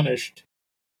astonished.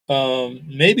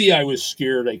 Maybe I was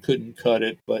scared I couldn't cut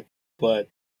it, but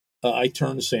I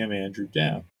turned Sam Andrew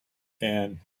down,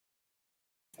 and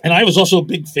I was also a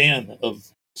big fan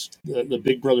of the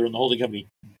Big Brother and the Holding Company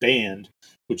band,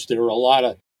 which there were a lot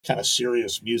of kind of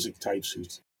serious music types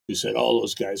who said, "Oh,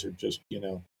 those guys are just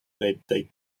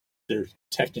they're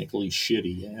technically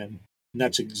shitty," and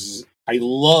that's I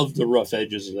love the rough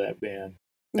edges of that band.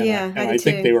 And I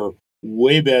think they were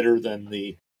way better than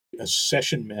the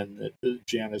session men that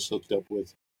Janis hooked up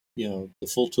with, the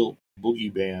Full Tilt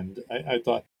Boogie Band. I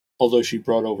thought, although she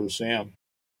brought over Sam,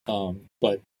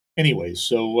 but anyway,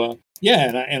 so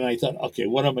and I thought, okay,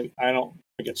 what am I? I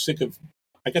got sick of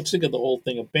the whole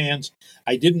thing of bands.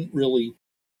 I didn't really,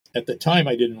 at the time,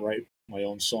 I didn't write my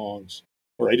own songs,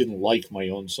 or I didn't like my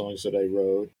own songs that I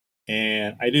wrote,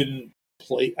 and I didn't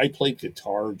play. I played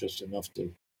guitar just enough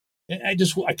to.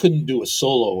 I couldn't do a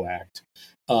solo act,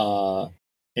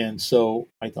 and so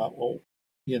I thought, well,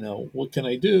 what can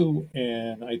I do?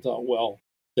 And I thought, well,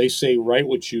 they say write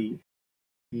what you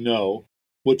know,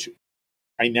 which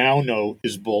I now know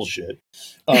is bullshit.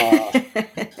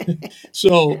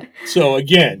 So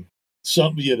again,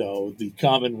 the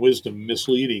common wisdom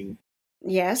misleading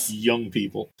young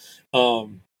people.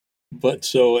 But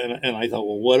so, and I thought,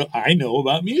 well, what I know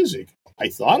about music? I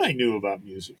thought I knew about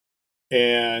music.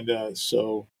 And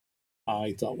so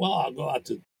I thought, well, I'll go out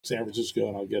to San Francisco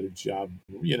and I'll get a job.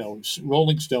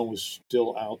 Rolling Stone was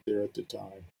still out there at the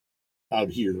time, out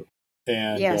here.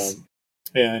 And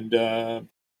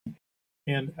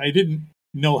and I didn't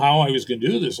know how I was going to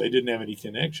do this. I didn't have any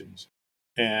connections.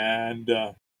 And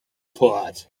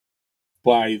but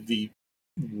by the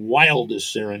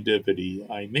wildest serendipity,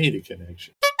 I made a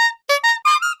connection.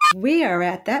 We are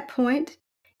at that point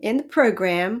in the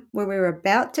program where we were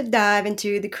about to dive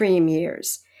into the CREEM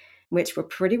years, which were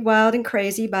pretty wild and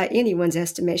crazy by anyone's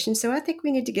estimation. So I think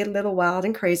we need to get a little wild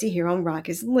and crazy here on Rock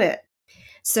is Lit.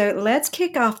 So let's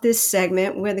kick off this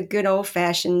segment with a good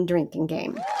old-fashioned drinking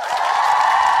game.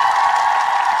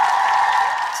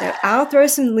 So I'll throw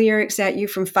some lyrics at you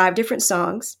from 5 different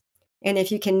songs. And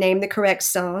if you can name the correct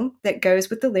song that goes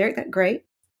with the lyric, that's great.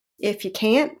 If you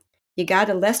can't, you got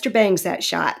to Lester Bangs that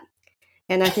shot.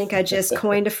 And I think I just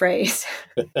coined a phrase.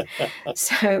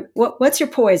 So what's your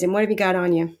poison? What have you got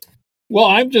on you? Well,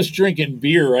 I'm just drinking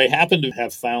beer. I happen to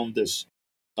have found this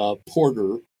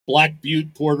porter, Black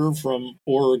Butte Porter from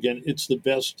Oregon. It's the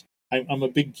best. I'm a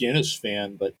big Guinness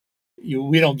fan, but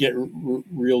we don't get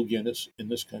real Guinness in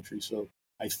this country. So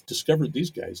I discovered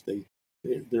these guys.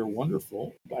 They're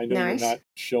wonderful. I know You're not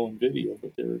showing video,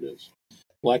 but there it is.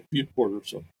 Black Butte Porter.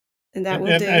 So. And that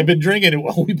will do. I've been drinking it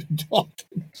while we've been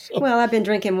talking. So. Well, I've been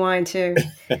drinking wine too.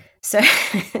 So,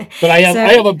 but I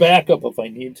have a backup if I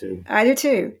need to. I do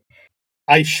too.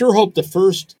 I sure hope the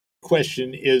first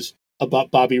question is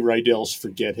about Bobby Rydell's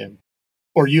 "Forget Him,"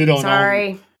 or "You Don't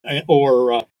Sorry. Know,"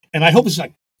 or and I hope it's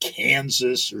not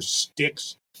Kansas or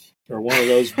Styx or one of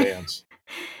those bands.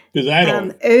 Because I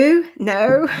don't.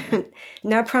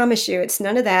 No, I promise you, it's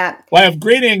none of that. Well, I have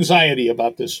great anxiety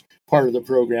about this part of the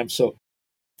program, so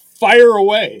fire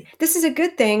away. This is a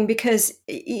good thing because,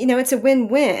 it's a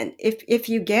win-win. If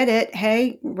you get it,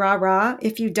 hey, rah-rah.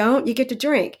 If you don't, you get to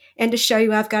drink. And to show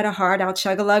you I've got a heart, I'll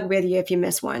chug a lug with you if you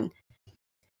miss one.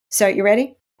 So, you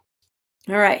ready?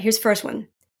 All right, here's the first one.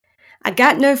 I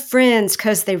got no friends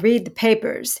because they read the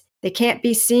papers. They can't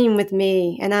be seen with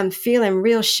me, and I'm feeling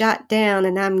real shot down,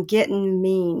 and I'm getting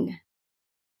mean.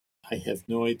 I have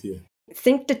no idea.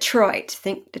 Think Detroit.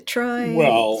 Think Detroit.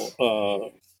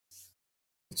 Well,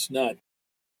 it's not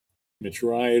Mitch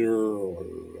Ryder or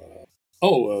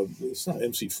it's not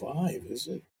MC5, is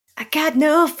it? I got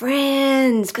no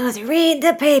friends, 'cause I read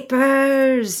the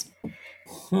papers.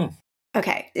 Huh.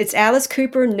 Okay, it's Alice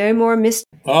Cooper, No More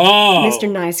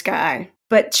Mr. Nice Guy.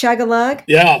 But Chug-a-Lug?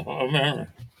 Yeah, I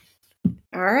remember.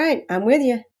 All right, I'm with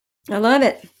you. I love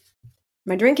it.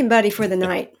 My drinking buddy for the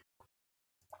night.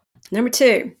 Number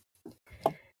 2.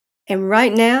 And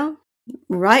right now,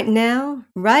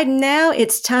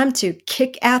 it's time to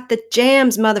kick out the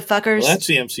jams, motherfuckers. Well, that's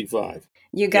the MC5.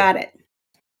 You got it.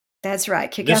 That's right.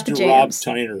 Kick out the Mr. Rob jams.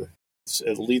 Tyner,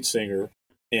 lead singer,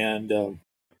 and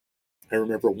I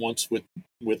remember once with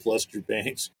Lester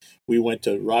Banks, we went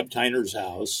to Rob Tyner's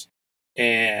house,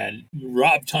 and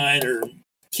Rob Tyner,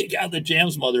 kick out the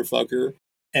jams, motherfucker,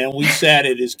 and we sat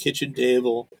at his kitchen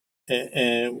table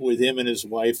and with him and his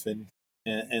wife, and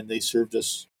they served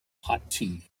us hot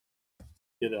tea.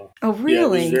 Oh,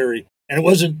 really? Yeah, and it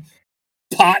wasn't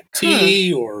pot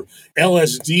tea or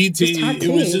LSD tea. Just hot tea.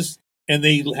 It was just, and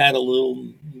they had a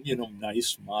little,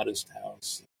 nice, modest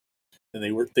house, and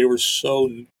they were so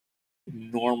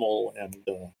normal and,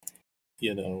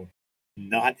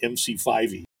 not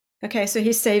MC5-y. Okay, so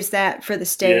he saves that for the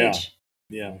stage.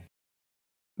 Yeah.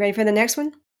 Ready for the next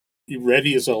one?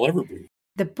 Ready as I'll ever be.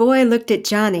 The boy looked at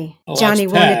Johnny. Oh, Johnny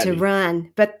that's wanted Patty. to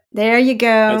run, but there you go.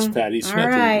 That's Patti Smith. All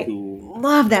right. Who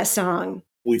Love that song.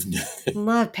 we've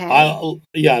Love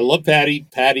Patty. I love Patty.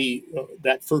 Patty,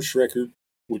 that first record,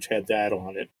 which had that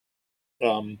on it,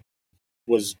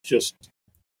 was just,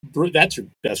 that's her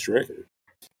best record.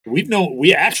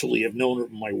 We actually have known her.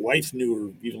 My wife knew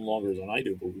her even longer than I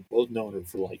do, but we've both known her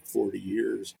for like 40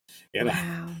 years. And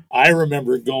Wow. I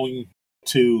remember going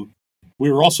to,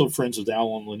 we were also friends with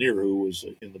Alan Lanier, who was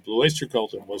in the Blue Oyster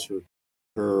Cult and was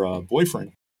her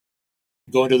boyfriend,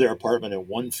 going to their apartment at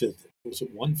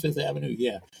 1/5 Avenue?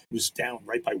 Yeah. It was down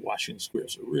right by Washington Square.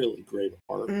 It's a really great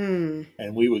apartment.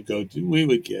 And we would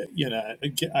get,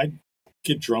 I'd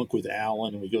get drunk with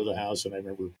Alan, and we go to the house, and I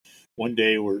remember one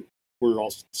day we're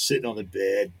all sitting on the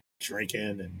bed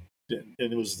drinking, and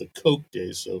it was the Coke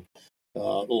days, so a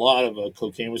lot of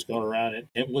cocaine was going around.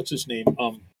 And what's his name?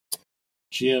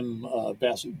 Jim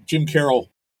Carroll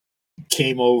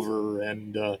came over,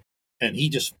 and he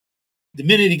just, the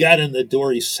minute he got in the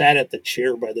door, he sat at the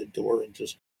chair by the door and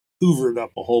just hoovered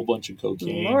up a whole bunch of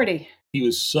cocaine. Lordy. He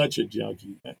was such a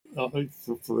junkie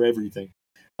for everything.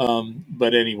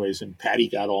 But anyways, and Patty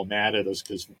got all mad at us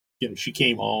because she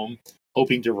came home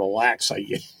hoping to relax, I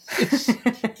guess.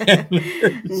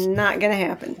 Not gonna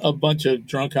happen. A bunch of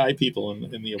drunk high people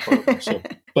in the apartment. So,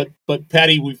 but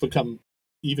Patty, we've become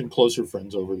even closer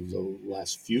friends over the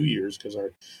last few years because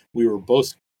we were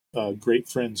both great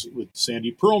friends with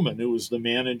Sandy Pearlman, who was the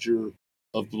manager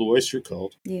of Blue Oyster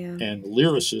Cult and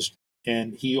lyricist,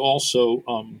 and he also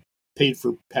paid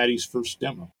for Patty's first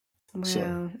demo. Wow.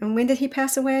 So, and when did he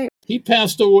pass away? He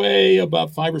passed away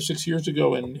about 5 or 6 years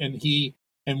ago, and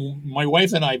my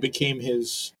wife and I became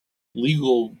his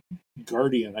legal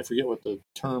guardian. I forget what the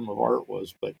term of art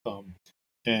was, but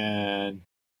and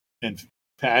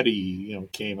Patty,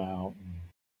 came out, and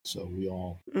so we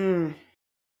all.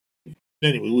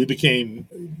 Anyway, we became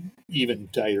even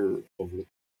tighter over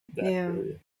that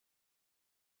area.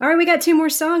 All right, we got 2 more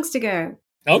songs to go.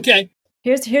 Okay.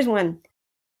 Here's one.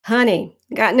 Honey,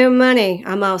 got no money.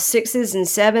 I'm all 6s and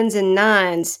 7s and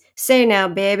 9s. Say now,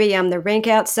 baby, I'm the rink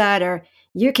outsider.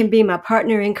 You can be my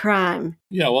partner in crime.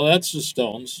 Yeah, well, that's the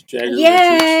Stones. Jagger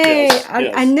Yay! Richards.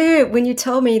 Yes, I knew when you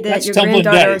told me that that's your Tumbling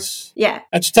granddaughter. Dice. Yeah.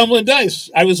 That's Tumbling Dice.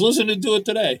 I was listening to it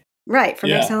today. Right,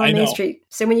 from Exile on Main know. Street.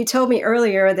 So when you told me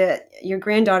earlier that your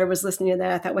granddaughter was listening to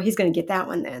that, I thought, well, he's going to get that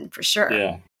one then, for sure.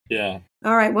 Yeah.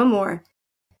 All right, one more.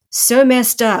 So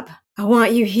messed up. I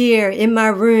want you here in my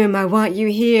room. I want you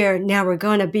here. Now we're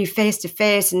going to be face to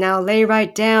face, and now lay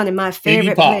right down in my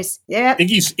favorite place. Yep.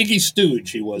 Iggy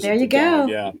Stooge, he was. There you go.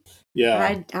 Dog.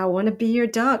 Yeah. I want to be your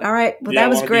dog. All right. Well, that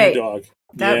was great.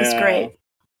 That was great.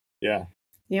 Yeah.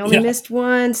 You only missed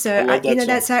one, so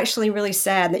that's actually really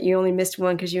sad that you only missed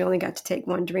one because you only got to take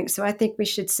one drink. So I think we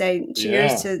should say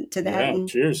cheers to that. Yeah,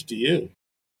 cheers to you.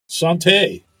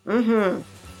 Santé. Mm-hmm.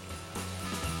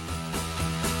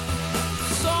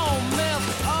 So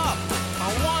messed up, I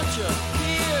want you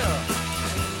here.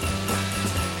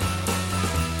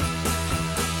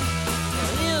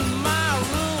 In my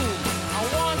room, I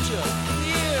want you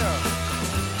here.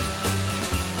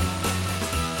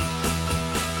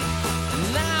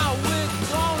 Now we're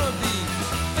gonna be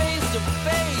face to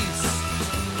face.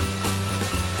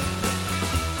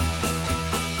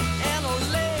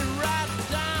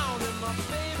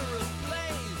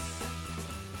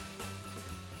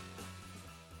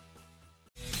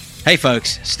 Hey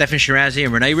folks, Stefan Shirazi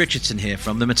and Renee Richardson here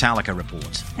from the Metallica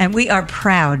Report. And we are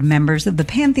proud members of the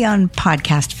Pantheon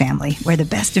podcast family, where the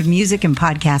best of music and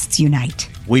podcasts unite.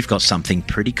 We've got something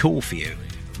pretty cool for you.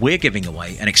 We're giving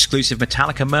away an exclusive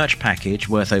Metallica merch package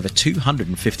worth over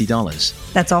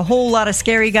 $250. That's a whole lot of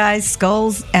Scary Guys,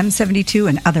 skulls, M72,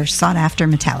 and other sought-after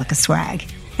Metallica swag.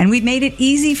 And we've made it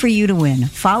easy for you to win.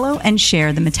 Follow and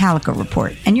share the Metallica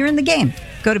Report, and you're in the game.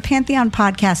 Go to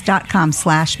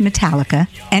pantheonpodcast.com/Metallica,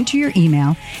 enter your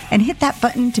email, and hit that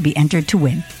button to be entered to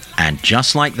win. And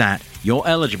just like that, you're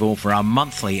eligible for our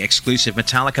monthly exclusive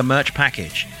Metallica merch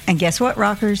package. And guess what,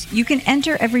 rockers? You can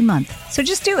enter every month, so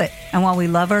just do it. And while we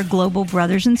love our global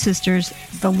brothers and sisters,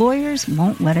 the lawyers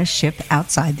won't let us ship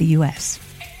outside the U.S.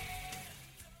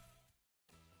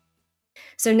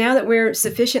 So now that we're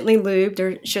sufficiently lubed,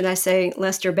 or should I say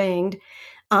Lester banged,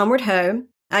 onward ho,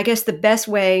 I guess the best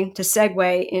way to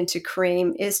segue into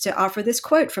CREEM is to offer this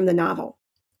quote from the novel.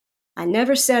 I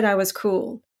never said I was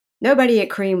cool. Nobody at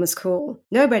CREEM was cool.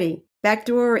 Nobody,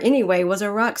 backdoor or anyway, was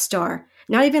a rock star.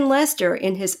 Not even Lester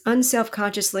in his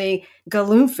unselfconsciously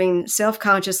galoofing,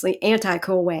 self-consciously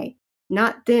anti-cool way.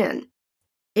 Not then.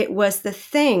 It was the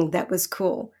thing that was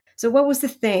cool. So what was the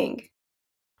thing?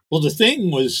 Well, the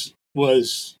thing was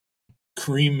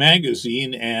CREEM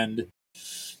magazine, and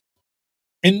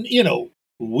you know,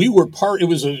 we were part. It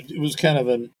was kind of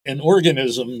an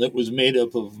organism that was made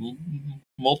up of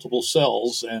multiple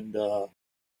cells, and that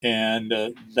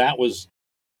was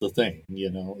the thing. You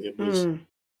know, it was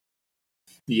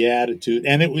the attitude,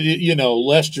 and it was, you know,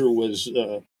 Lester was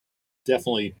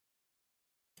definitely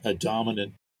a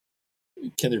dominant.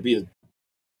 Can there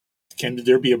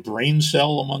be a brain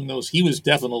cell among those? He was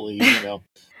definitely, you know,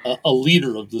 a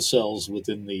leader of the cells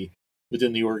within the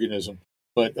organism.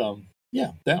 But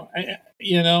yeah,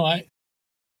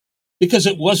 because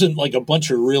it wasn't like a bunch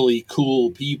of really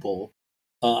cool people.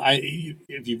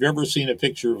 If you've ever seen a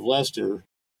picture of Lester,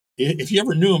 if you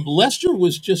ever knew him, Lester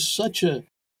was just such a.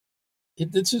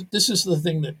 This is the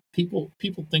thing that people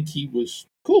think he was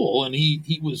cool, and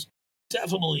he was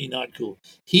definitely not cool.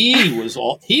 He was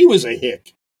a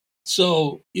hick.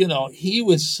 So, you know, he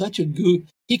was such a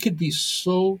he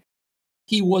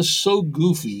was so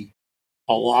goofy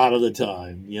a lot of the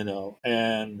time, you know,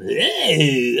 and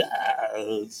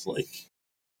it's like,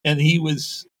 and he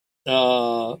was,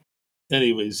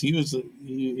 anyways, he was,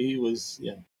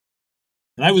 yeah.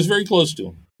 And I was very close to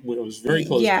him. I was very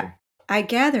close to him. I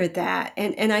gathered that.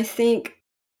 And I think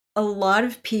a lot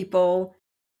of people,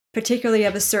 particularly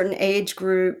of a certain age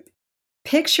group,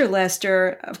 picture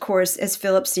Lester, of course, as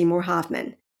Philip Seymour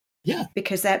Hoffman. Yeah.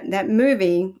 Because that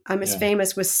movie, I'm As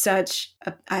Famous, was such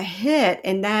a hit.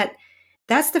 And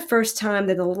that's the first time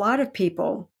that a lot of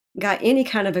people got any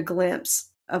kind of a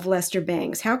glimpse of Lester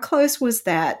Bangs. How close was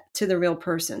that to the real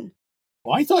person?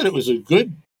 Well, I thought it was a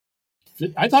good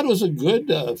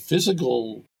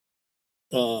physical,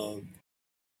 you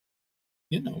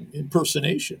know,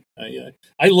 impersonation. I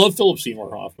love Philip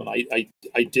Seymour Hoffman. I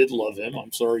did love him.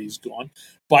 I'm sorry he's gone.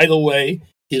 By the way,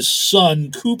 his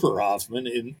son Cooper Hoffman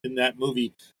in that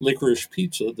movie Licorice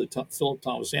Pizza, the Philip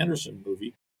Thomas Anderson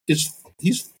movie, he's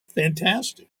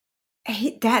fantastic.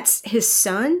 That's his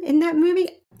son in that movie?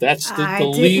 That's the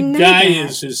lead guy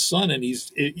is his son, and he's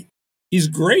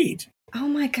great. Oh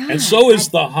my God! And so is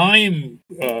the Haim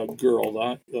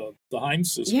girl, the Haim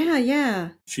sister. Yeah.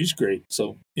 She's great.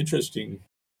 So interesting.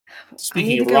 I Speaking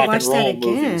need of to go rock watch and roll that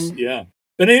again. movies, yeah.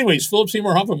 But anyways, Philip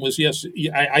Seymour Hoffman was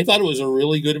I thought it was a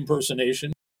really good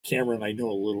impersonation. Cameron, I know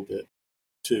a little bit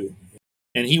too,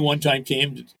 and he one time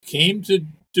came to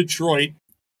Detroit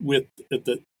with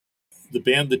the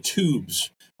band The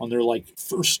Tubes on their like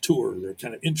first tour, their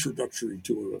kind of introductory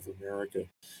tour of America,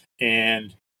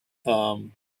 and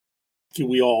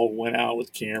we all went out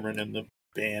with Cameron and the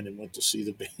band and went to see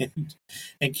the band,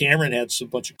 and Cameron had some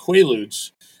bunch of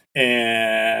Quaaludes,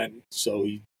 and so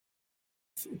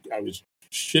I was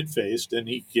shit-faced, and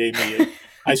he gave me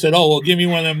I said, oh, well, give me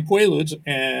one of them Quaaludes,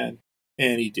 and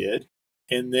he did,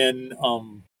 and then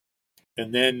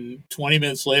 20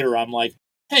 minutes later, I'm like,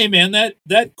 hey man, that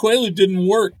Quaalude didn't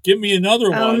work, give me another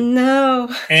one. Oh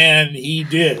no. And he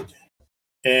did,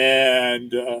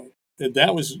 and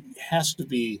that has to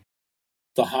be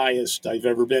the highest I've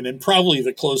ever been, and probably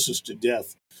the closest to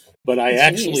death. But I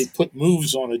actually put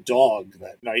moves on a dog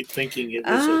that night, thinking it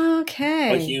was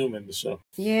a human. So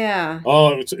yeah.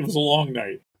 Oh, it was a long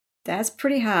night. That's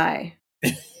pretty high.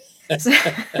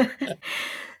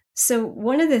 So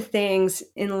one of the things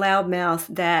in Loudmouth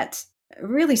that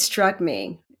really struck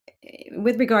me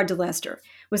with regard to Lester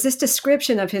was this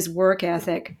description of his work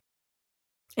ethic.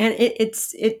 And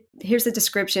here's the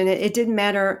description. It didn't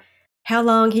matter how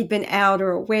long he'd been out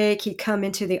or awake. He'd come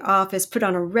into the office, put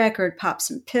on a record, pop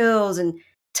some pills, and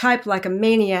type like a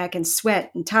maniac and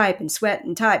sweat and type and sweat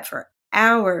and type for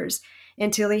hours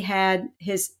until he had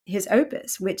his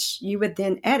opus, which you would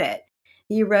then edit.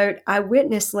 You wrote, I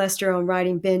witnessed Lester on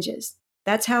writing binges.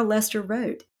 That's how Lester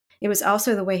wrote. It was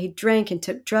also the way he drank and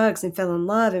took drugs and fell in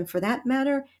love, and for that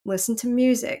matter, listened to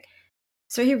music.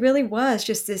 So he really was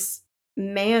just this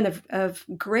man of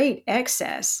great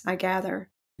excess, I gather.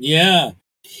 Yeah.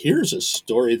 Here's a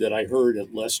story that I heard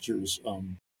at Lester's,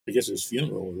 I guess his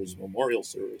funeral or his memorial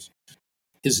service.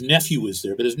 His nephew was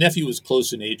there, but his nephew was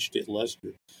close in age to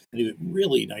Lester. And he was a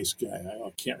really nice guy.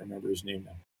 I can't remember his name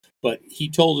now. But he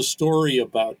told a story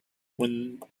about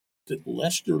when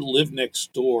Lester lived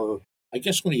next door. I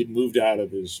guess when he had moved out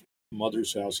of his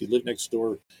mother's house, he lived next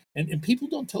door. And people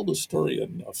don't tell the story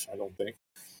enough, I don't think.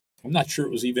 I'm not sure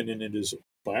it was even in his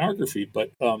biography, but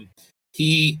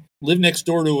he lived next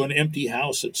door to an empty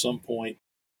house at some point,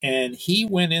 and he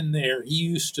went in there. He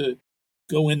used to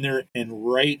go in there and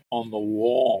write on the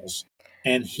walls,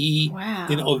 and he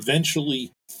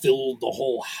eventually filled the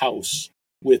whole house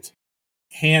with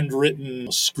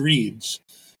handwritten screeds,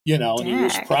 and he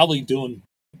was probably doing,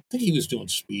 I think he was doing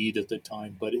speed at the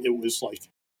time, but it was like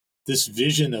this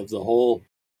vision of the whole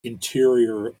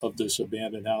interior of this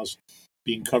abandoned house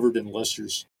being covered in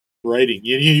Lester's writing.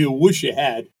 You wish you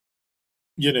had,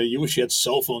 you wish you had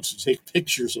cell phones to take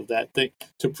pictures of that thing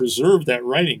to preserve that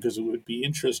writing, because it would be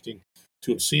interesting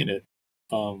to have seen it.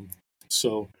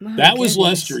 So that was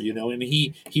Lester, and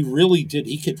he really did.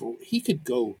 He could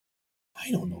go,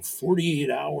 I don't know, 48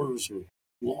 hours or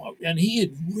long, and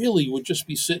he really would just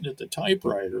be sitting at the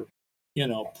typewriter,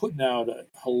 putting out a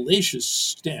hellacious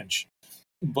stench.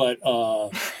 But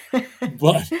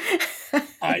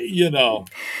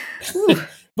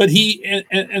but he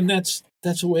and that's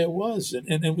the way it was,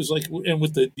 and it was like, and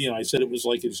with the I said it was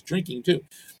like his drinking too.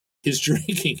 His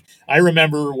drinking, I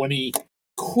remember when he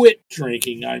quit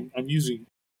drinking. I'm using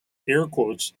air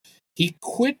quotes. He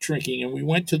quit drinking, and we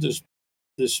went to this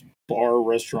bar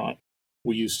restaurant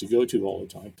we used to go to all the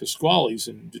time, Pasquale's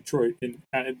in Detroit, in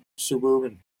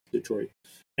suburban Detroit,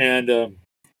 and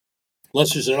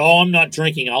Lester said, "Oh, I'm not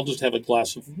drinking. I'll just have a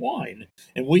glass of wine."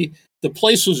 And the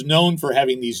place was known for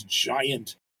having these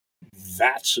giant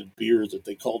vats of beer that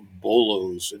they called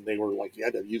bolos, and they were like, you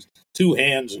had to use two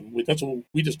hands, and that's what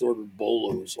we just ordered,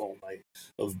 bolos all night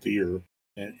of beer,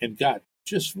 and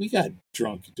we got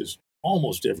drunk just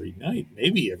almost every night,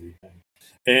 maybe every night.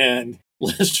 And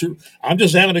Lester, I'm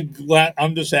just having a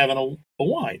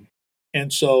wine,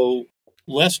 and so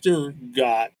Lester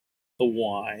got the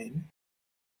wine.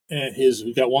 And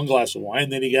he got one glass of wine,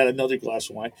 then he got another glass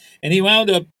of wine, and he wound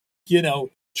up,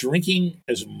 drinking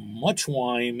as much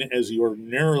wine as he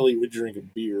ordinarily would drink a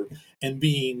beer, and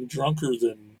being drunker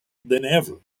than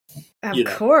ever. Of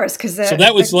course, because so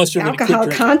that was Lester alcohol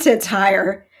content's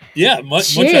higher. Yeah,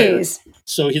 much higher.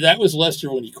 So that was Lester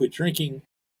when he quit drinking.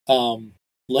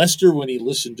 Lester, when he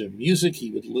listened to music, he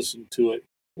would listen to it,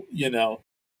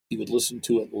 he would listen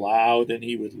to it loud, and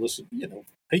he would listen,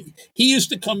 He used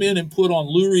to come in and put on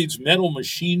Lou Reed's Metal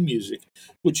Machine music,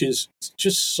 which is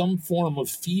just some form of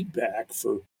feedback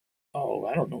for,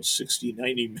 60,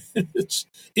 90 minutes.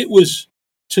 It was,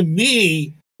 to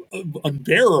me,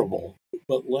 unbearable,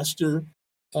 but Lester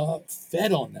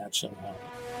fed on that somehow.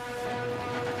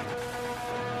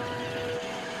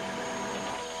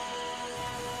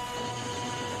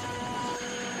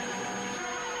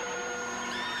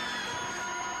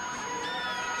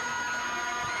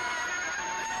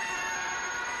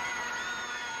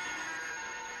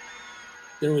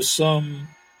 There was some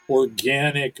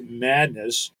organic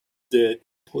madness that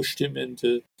pushed him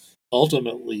into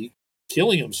ultimately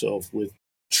killing himself with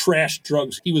trash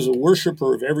drugs. He was a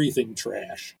worshiper of everything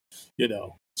trash,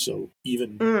 So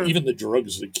even the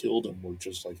drugs that killed him were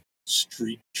just like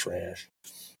street trash.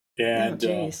 And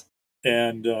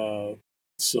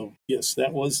so yes,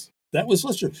 that was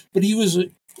Lester. But he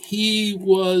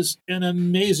was an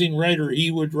amazing writer.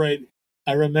 He would write.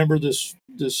 I remember this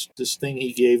thing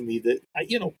he gave me that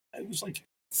it was like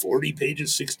 40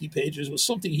 pages, 60 pages. It was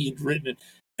something he had written,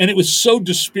 and it was so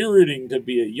dispiriting to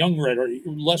be a young writer.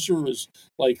 Lester was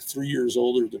like 3 years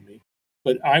older than me,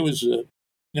 but I was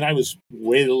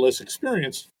way less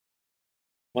experienced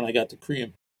when I got to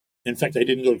CREEM. In fact, I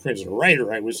didn't go to CREEM as a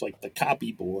writer. I was like the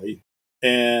copy boy,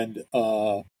 and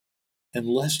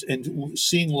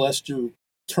seeing Lester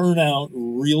turn out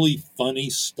really funny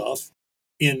stuff.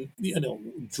 In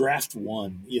draft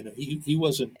one, he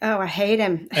wasn't. Oh, I hate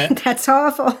him. That's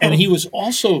awful. And he was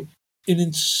also an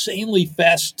insanely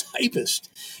fast typist.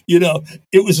 You know,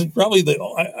 it was probably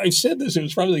I said this, it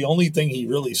was probably the only thing he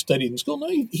really studied in school. No,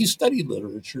 he studied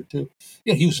literature too.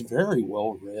 Yeah, he was very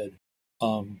well read.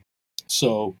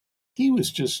 So he was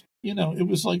just, it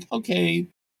was like, okay,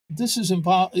 this is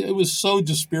impossible. It was so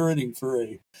dispiriting for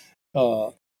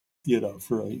for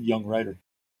a young writer.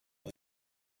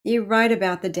 You write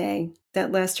about the day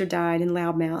that Lester died in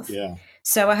Loudmouth. Yeah.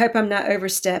 So I hope I'm not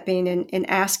overstepping and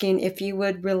asking if you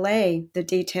would relay the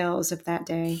details of that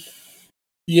day.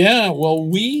 Yeah,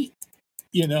 well,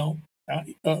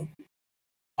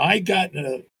 I got in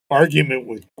an argument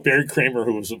with Barry Kramer,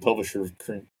 who was the publisher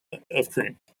of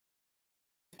CREEM.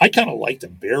 I kind of liked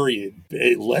him.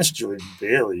 Lester and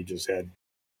Barry just had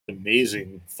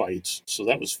amazing fights, so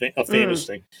that was a famous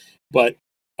thing. But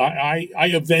I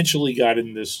eventually got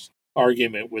in this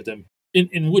argument with him,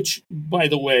 in which, by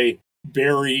the way,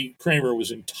 Barry Kramer was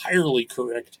entirely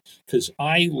correct, because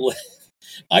I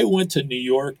went to New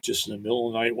York just in the middle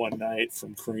of the night one night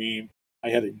from CREEM. I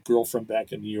had a girlfriend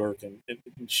back in New York, and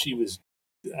she was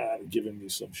giving me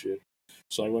some shit.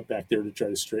 So I went back there to try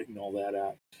to straighten all that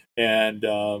out, and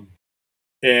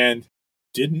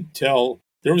didn't tell.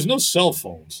 There was no cell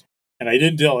phones, and I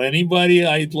didn't tell anybody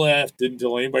I'd left. Didn't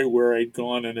tell anybody where I'd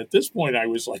gone. And at this point, I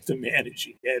was like the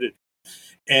managing editor,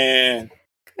 and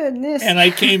Goodness. And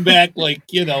I came back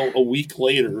a week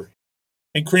later,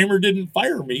 and Kramer didn't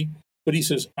fire me, but he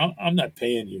says, I'm not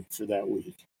paying you for that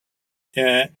week.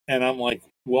 And I'm like,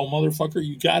 well, motherfucker,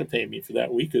 you got to pay me for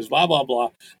that week, because blah, blah,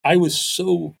 blah. I was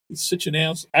such an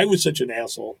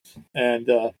asshole.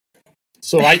 And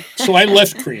so I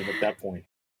left CREEM at that point.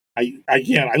 I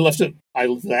left it.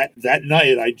 That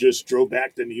night, I just drove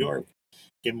back to New York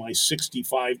in my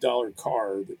 $65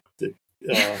 car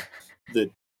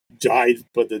that died,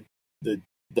 but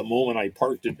the moment I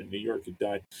parked it in New York, it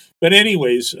died. But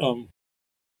anyways,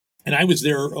 and I was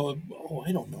there.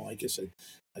 I don't know. I guess I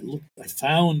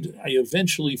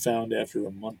eventually found after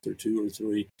a month or two or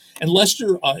three. And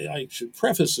Lester, I should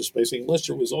preface this by saying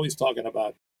Lester was always talking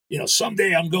about,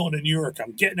 someday I'm going to New York.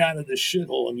 I'm getting out of this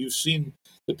shithole. And you've seen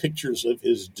the pictures of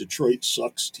his Detroit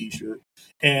Sucks T-shirt,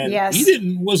 and yes.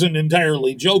 He wasn't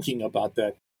entirely joking about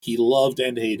that. He loved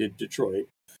and hated Detroit.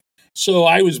 So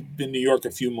I was in New York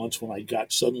a few months when I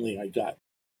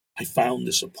found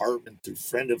this apartment through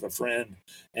friend of a friend,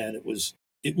 and it was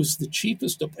the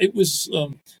cheapest. It was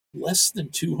less than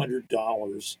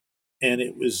 $200, and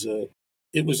it was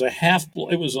a half.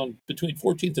 It was on between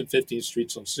 14th and 15th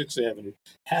Streets on 6th Avenue,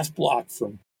 half block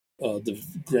from the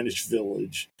Greenwich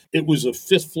Village. It was a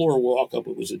 5th floor walk up.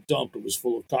 It was a dump. It was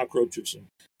full of cockroaches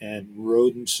and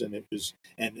rodents, and it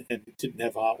didn't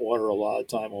have hot water a lot of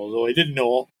time. Although I didn't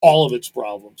know all of its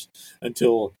problems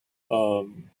until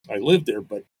I lived there.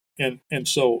 But and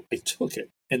so I took it,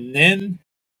 and then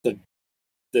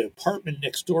the apartment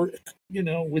next door,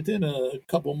 within a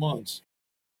couple months,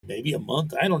 maybe a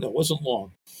month, I don't know, it wasn't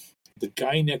long. The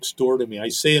guy next door to me, I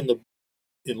say in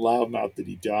Loudmouth that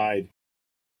he died.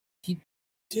 He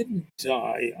didn't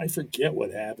die. I forget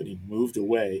what happened. He moved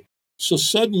away. So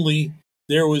suddenly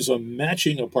there was a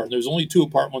matching apartment. There was only 2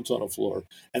 apartments on a floor,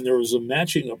 and there was a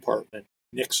matching apartment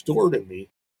next door to me.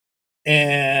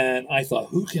 And I thought,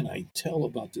 who can I tell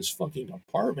about this fucking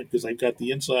apartment? Because I've got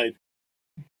the inside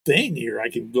thing here. I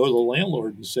can go to the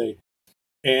landlord and say.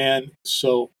 And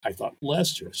so I thought,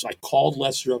 Lester. So I called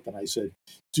Lester up and I said,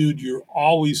 dude, you're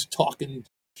always talking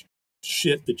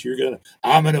shit that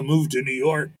I'm going to move to New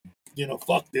York.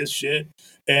 Fuck this shit.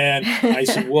 And I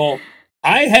said, well,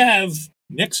 I have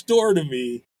next door to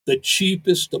me the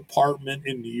cheapest apartment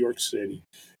in New York City.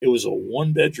 It was a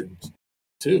 1-bedroom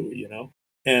too,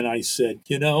 And I said,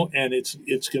 and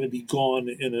it's going to be gone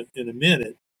in a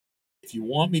minute. If you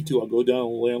want me to, I'll go down to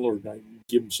the landlord and I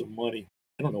give him some money.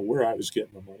 I don't know where I was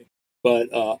getting the money, but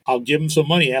I'll give him some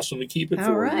money, ask him to keep it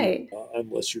for me.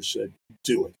 Unless you said,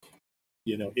 do it,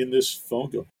 in this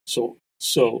phone call.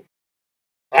 So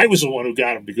I was the one who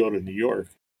got him to go to New York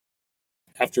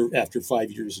after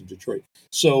 5 years in Detroit.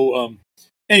 So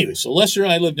anyway, so Lester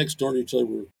and I lived next door to each other.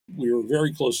 We were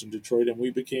very close in Detroit, and we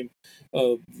became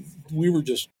we were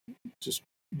just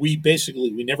we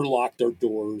never locked our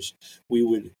doors. We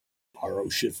would borrow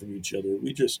shit from each other.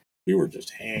 We were just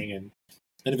hanging.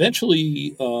 And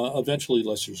eventually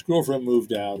Lester's girlfriend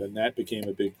moved out, and that became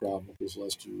a big problem because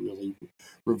Lester really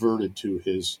reverted to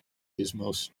his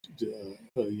most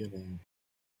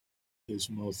his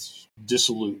most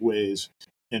dissolute ways.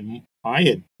 And I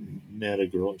had met a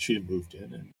girl, and she had moved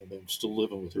in, and I'm still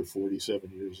living with her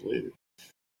 47 years later.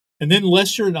 And then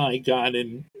Lester and I got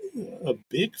in a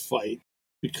big fight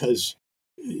because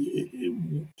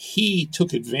he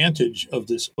took advantage of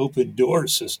this open door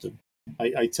system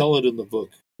I tell it in the book.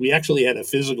 We actually had a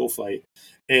physical fight,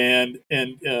 and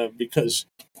because.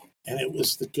 And it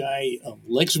was the guy,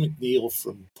 Lex McNeil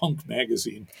from Punk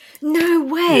Magazine. No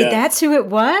way. Yeah. That's who it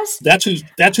was? That's who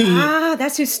That's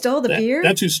who stole the beer?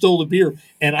 That's who stole the beer.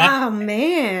 And oh,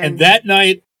 man. And that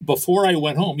night, before I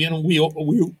went home,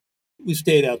 we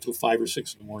stayed out till 5 or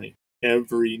 6 in the morning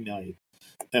every night.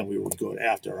 And we would go to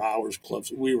after hours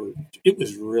clubs. It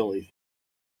was really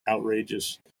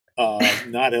outrageous,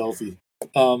 not healthy.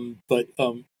 And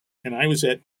I was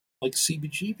at like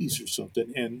CBGB's or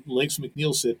something. And Lex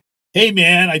McNeil said, "Hey,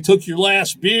 man, I took your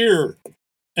last beer."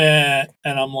 And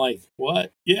I'm like,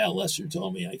 "What?" "Yeah, Lester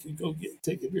told me I could go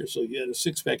take a beer." So he had a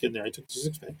 6-pack in there. I took the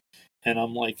 6-pack. And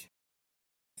I'm like,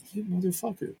 "You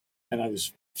motherfucker." And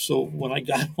so when I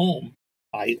got home,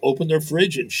 I opened their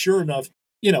fridge, and sure enough,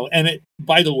 and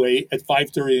by the way, at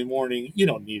 5:30 in the morning, you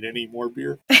don't need any more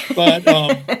beer. But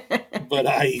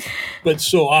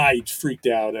so I freaked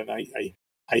out, and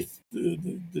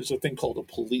there's a thing called a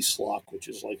police lock, which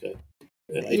is like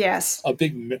a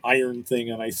big iron thing,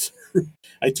 and I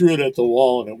threw it at the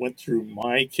wall, and it went through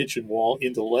my kitchen wall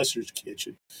into Lester's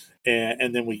kitchen,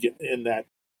 and then we get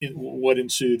what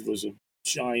ensued was a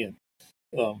giant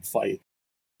fight.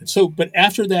 And so, but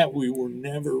after that, we were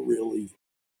never really,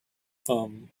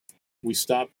 we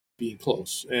stopped being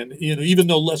close, and even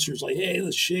though Lester's like, "Hey,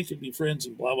 let's shake and be friends,"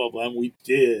 and blah blah blah, and we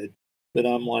did. But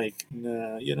I'm like,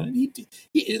 nah, and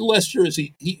Lester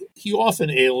he often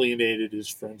alienated his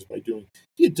friends by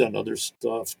he had done other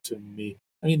stuff to me.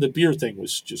 I mean, the beer thing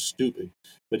was just stupid,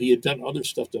 but he had done other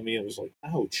stuff to me. It was like,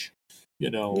 ouch,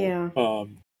 Yeah.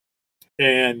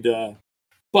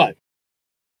 But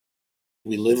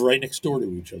we live right next door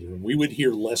to each other, and we would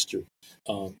hear Lester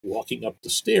walking up the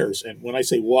stairs. And when I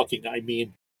say walking, I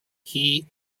mean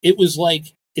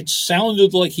it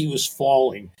sounded like he was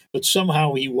falling, but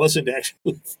somehow he wasn't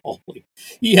actually falling.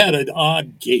 He had an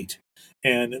odd gait,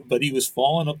 but he was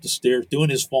falling up the stairs, doing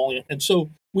his falling. And so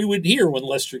we would hear when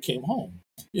Lester came home,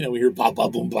 we hear blah, blah,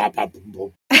 boom, blah, blah, boom,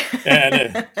 boom.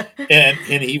 And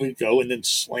he would go and then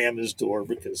slam his door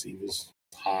because he was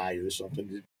high or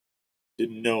something.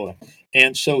 Didn't know it.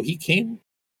 And so he came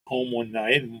home one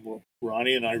night, and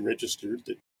Ronnie and I registered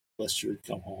that Lester had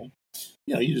come home.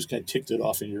 You just kind of ticked it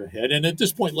off in your head. And at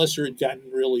this point, Lester had gotten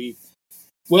really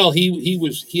well.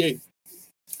 He had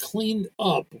cleaned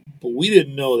up, but we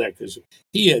didn't know that because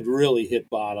he had really hit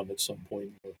bottom at some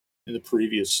point in the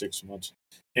previous 6 months.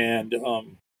 And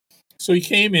so he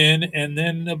came in, and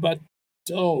then about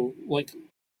like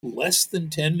less than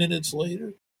 10 minutes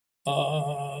later,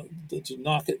 there's a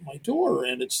knock at my door,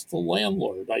 and it's the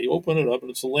landlord. I open it up, and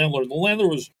it's the landlord. The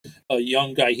landlord was a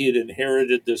young guy. He had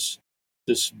inherited this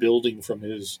building from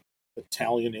his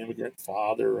Italian immigrant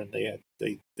father, and they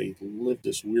lived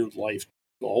this weird life,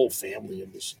 the whole family,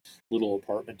 in this little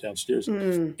apartment downstairs.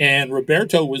 And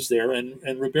Roberto was there, and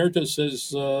Roberto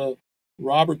says,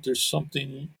 "Robert, there's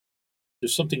something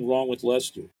wrong with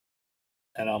Lester."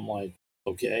 And I'm like,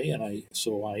 "Okay." And I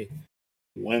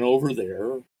went over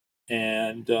there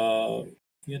and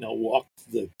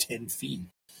walked the 10 feet.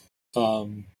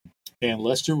 And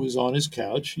Lester was on his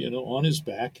couch, on his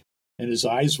back, and his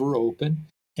eyes were open.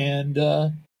 And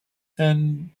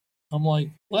I'm like,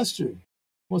 "Lester,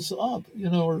 what's up?"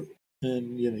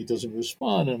 And he doesn't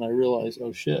respond, and I realize,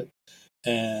 oh shit.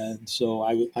 And so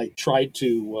I tried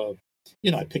to,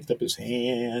 I picked up his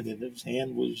hand, and his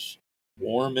hand was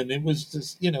warm, and it was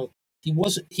just, he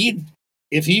wasn't,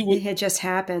 it had just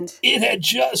happened. It had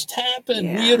just happened.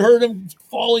 Yeah. We had heard him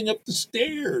falling up the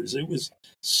stairs. It was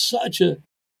such a,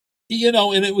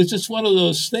 and it was just one of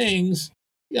those things.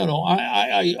 A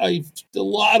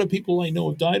lot of people I know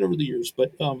have died over the years,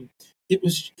 but it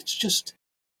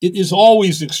is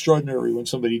always extraordinary when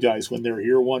somebody dies, when they're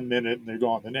here 1 minute and they're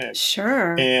gone the next.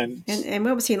 Sure. And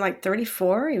what was he, like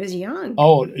 34? He was young.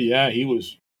 Oh yeah, he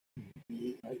was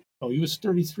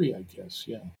 33, I guess.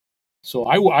 Yeah. So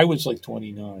I was like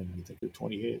 29, I think, or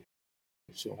 28.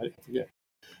 So I forget.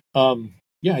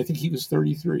 Yeah, I think he was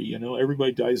 33.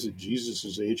 Everybody dies at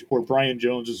Jesus's age or Brian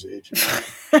Jones's age.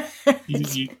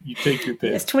 you take your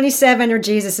pick. It's 27 or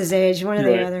Jesus's age, one or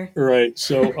the other. Right.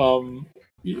 So,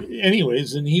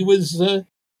 anyways, and he was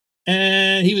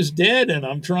dead, and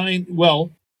I'm trying.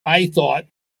 Well, I thought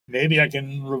maybe I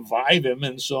can revive him,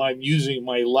 and so I'm using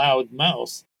my loud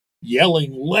mouth,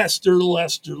 yelling, "Lester,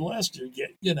 Lester, Lester!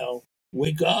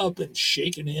 Wake up!" and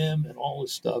shaking him and all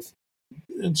this stuff.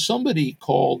 And somebody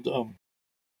called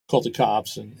the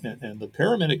cops, and the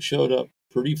paramedics showed up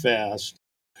pretty fast.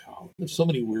 There's so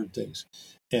many weird things.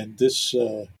 And this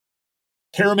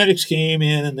paramedics came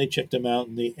in, and they checked him out,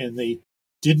 and they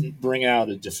didn't bring out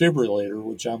a defibrillator,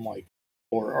 which I'm like,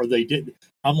 or they did.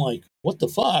 I'm like, what the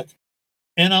fuck?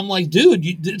 And I'm like, dude,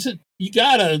 you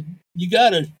gotta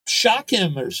shock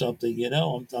him or something, you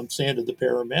know. I'm saying to the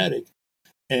paramedic,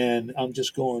 and I'm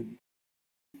just going,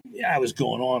 yeah, I was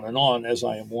going on and on as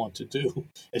I am wont to do.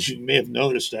 As you may have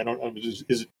noticed, I don't. Is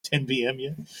it 10 p.m.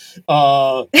 yet?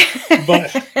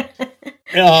 But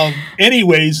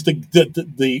anyways,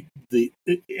 the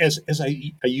as I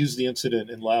used the incident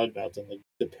in Loudmouth, and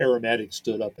the paramedic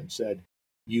stood up and said,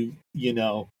 you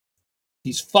know,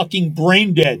 he's fucking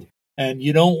brain dead, and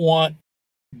you don't want.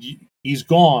 He's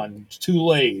gone. It's too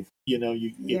late. You know,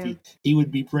 if he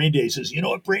would be brain dead. He says, you know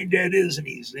what brain dead is, and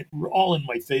he's all in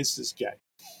my face. This guy.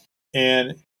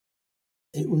 And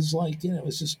it was like, you know, it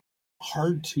was just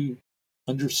hard to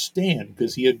understand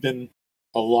because he had been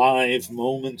alive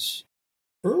moments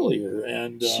earlier.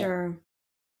 And sure.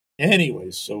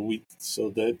 Anyways, so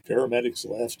the paramedics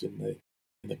left, and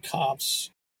the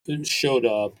cops showed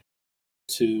up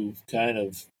to kind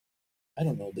of, I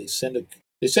don't know, they sent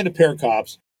a pair of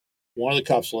cops. One of the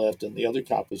cops left, and the other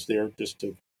cop was there just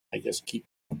to, I guess,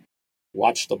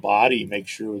 watch the body, make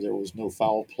sure there was no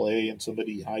foul play, and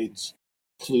somebody hides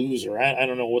clues, or I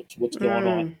don't know what's going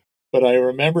on. But I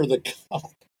remember the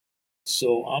cop.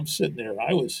 So I'm sitting there.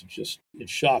 I was just in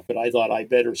shock, but I thought I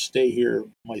better stay here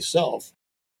myself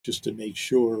just to make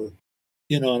sure,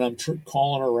 you know. And I'm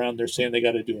calling around. They're saying they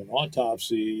got to do an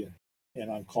autopsy,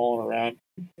 and I'm calling around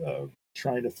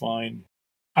trying to find.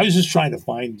 I was just trying to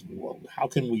find, well, how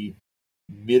can we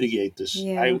mitigate this?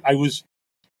 Yeah. I was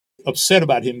upset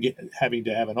about him having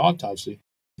to have an autopsy.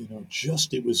 You know,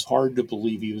 it was hard to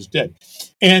believe he was dead.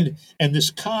 And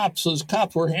this cops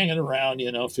were hanging around, you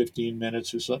know, 15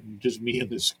 minutes or something, just me and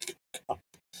this cop.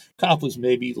 Cop was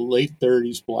maybe late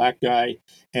 30s, black guy.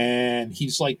 And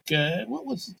he's like,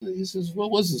 he says,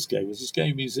 what was this guy? Was this guy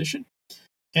a musician?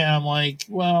 And I'm like,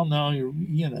 well, no,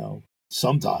 you know,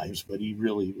 sometimes, but he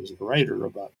really was a writer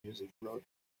about music, wrote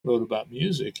about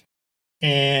music.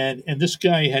 And this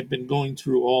guy had been going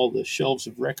through all the shelves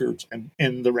of records,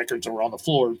 and the records were on the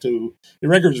floor too. The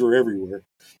records were everywhere.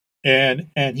 And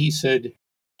he said,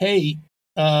 hey,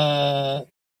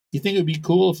 you think it would be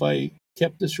cool if I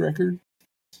kept this record?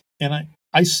 And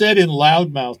I said in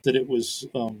Loudmouth that it was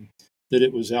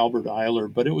Albert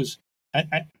Ayler, but it was,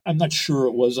 I'm not sure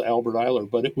it was Albert Ayler,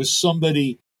 but it was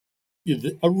somebody,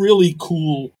 a really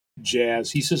cool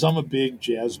jazz. He says, I'm a big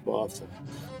jazz buff.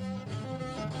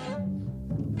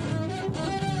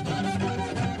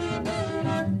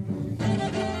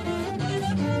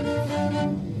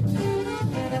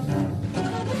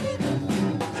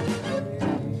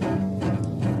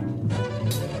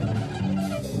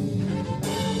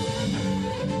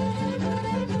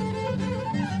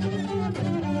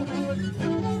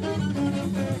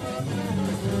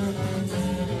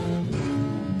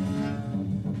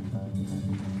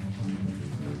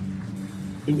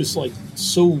 It was like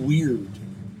so weird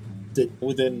that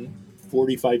within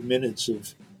 45 minutes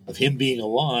of him being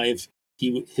alive,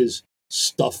 his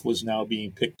stuff was now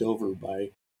being picked over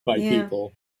by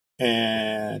people.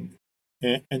 And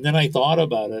then I thought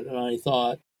about it, and I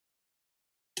thought,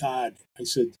 God, I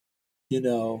said, you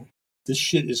know, this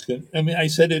shit is going to, I mean, I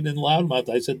said it in Loudmouth.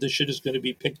 I said, this shit is going to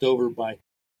be picked over by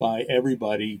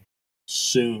everybody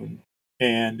soon.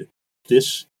 And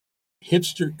this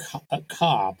hipster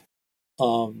cop,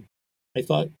 I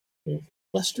thought, well,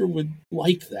 Lester would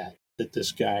like that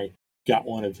this guy got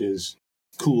one of his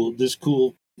cool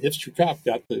hipster cop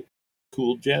got the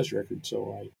cool jazz record.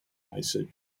 So I said,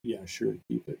 yeah, sure,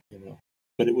 keep it, you know.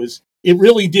 But it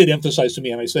really did emphasize to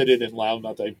me, and I said it in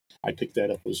Loudmouth, I picked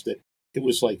that up, was that it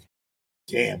was like,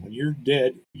 damn, when you're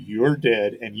dead,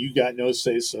 and you got no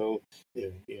say so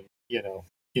in you know,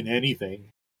 in anything.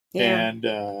 Yeah. And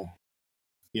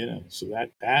you know, so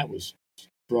that was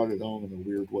brought it home in a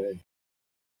weird way.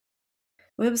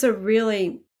 Well, it was a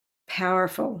really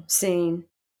powerful scene.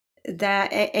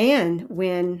 That, and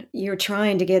when you're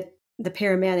trying to get the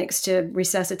paramedics to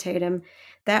resuscitate him,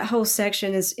 that whole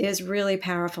section is really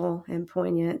powerful and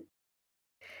poignant.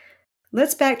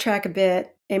 Let's backtrack a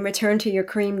bit and return to your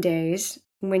CREEM days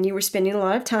when you were spending a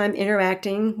lot of time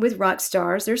interacting with rock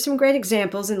stars. There's some great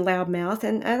examples in Loudmouth,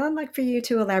 and I'd like for you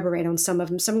to elaborate on some of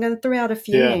them. So I'm going to throw out a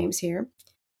few names here,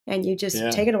 and you just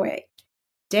take it away.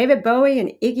 David Bowie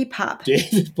and Iggy Pop.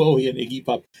 David Bowie and Iggy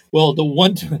Pop. Well,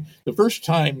 the first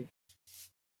time,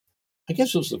 I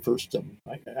guess it was the first time.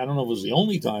 I don't know if it was the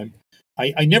only time.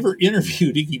 I never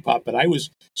interviewed Iggy Pop, but I was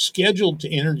scheduled to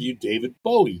interview David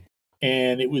Bowie.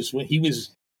 And it was when he was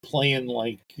playing,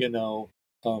 like, you know,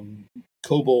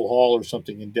 Cobo Hall or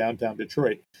something in downtown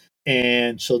Detroit.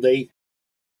 And so it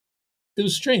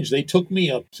was strange. They took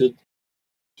me up to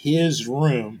his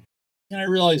room, And I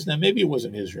realized now maybe it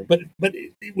wasn't his room, but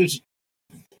it was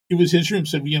his room.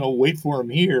 Said, wait for him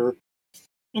here.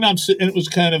 And I'm sitting. It was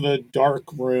kind of a dark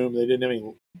room. They didn't have any,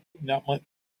 not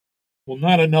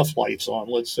enough lights on.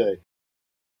 Let's say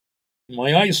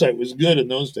my eyesight was good in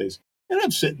those days, and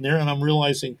I'm sitting there and I'm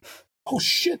realizing, oh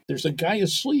shit, there's a guy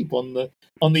asleep on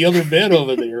the other bed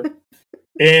over there,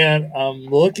 and I'm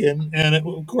looking, and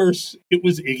of course it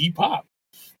was Iggy Pop.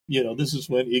 This is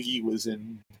when Iggy was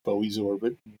in Bowie's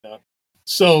orbit.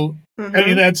 So, I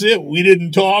mean, that's it. We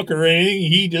didn't talk or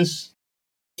anything. He just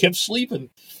kept sleeping.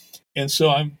 And so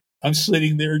I'm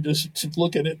sitting there just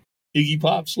looking at Iggy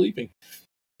Pop sleeping.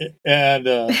 And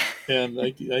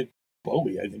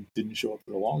Bowie, I think, didn't show up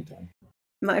for a long time.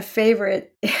 My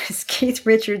favorite is Keith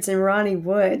Richards and Ronnie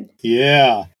Wood.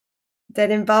 Yeah. That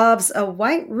involves a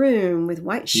white room with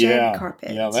white shag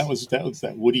carpet. Yeah, that was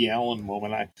that Woody Allen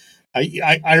moment.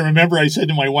 I remember I said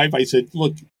to my wife, I said,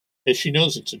 look, as she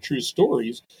knows it's a true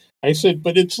story, I said,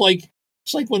 but it's like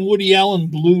when Woody Allen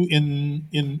blew in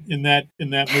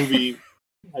that movie,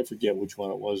 I forget which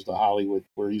one it was, the Hollywood,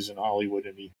 where he's in Hollywood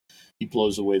and he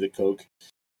blows away the coke.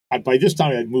 By this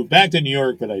time I'd moved back to New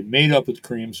York, but I'd made up with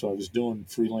CREEM, so I was doing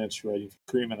freelance writing for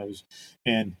CREEM,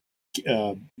 and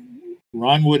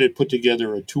Ron Wood had put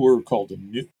together a touring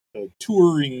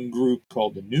group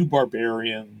called the New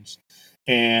Barbarians,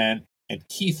 and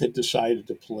Keith had decided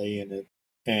to play in it,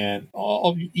 and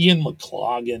Ian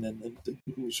McLagan and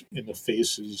who was in the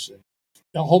Faces, and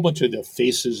a whole bunch of the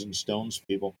Faces and Stones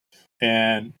people,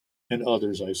 and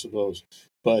others, I suppose.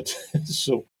 But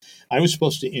so I was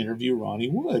supposed to interview Ronnie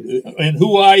Wood, and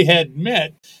who I had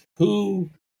met,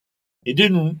 who he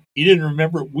didn't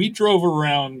remember. We drove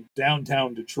around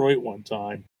downtown Detroit one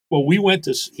time. Well, we went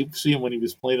to see him when he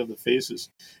was playing on the Faces,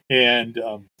 and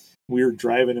we were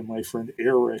driving in my friend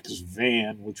Eric's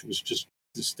van, which was just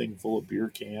this thing full of beer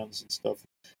cans and stuff,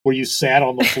 where you sat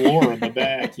on the floor in the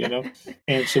back,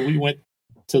 And so we went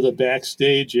to the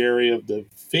backstage area of the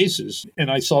Faces, and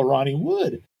I saw Ronnie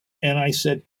Wood, and I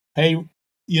said, "Hey,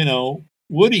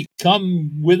 Woody,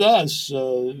 come with us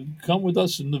in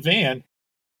the van."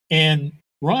 And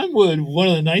Ron Wood, one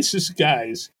of the nicest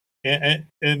guys, and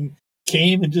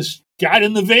came and just got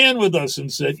in the van with us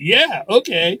and said, "Yeah,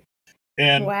 okay."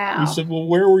 And we said, "Well,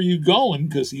 where were you going?"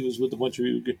 Because he was with a bunch of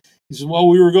people. He said, "Well,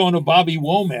 we were going to Bobby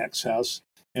Womack's house,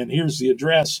 and here's the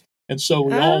address." And so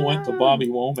we all went to Bobby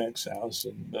Womack's house.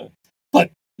 And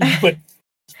but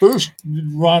first,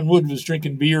 Ron Wood was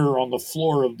drinking beer on the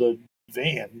floor of the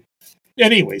van.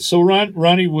 Anyway, so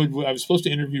Ronnie Wood, I was supposed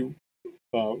to interview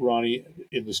Ronnie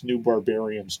in this New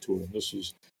Barbarians tour, and this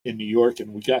was in New York,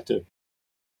 and we got to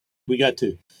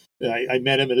I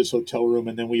met him at his hotel room,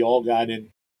 and then we all got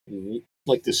in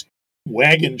like this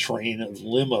wagon train of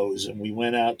limos, and we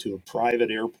went out to a private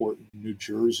airport in New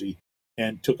Jersey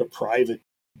and took a private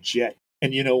jet.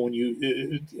 And when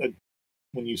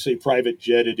you say private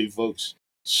jet, it evokes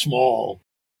small,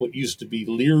 what used to be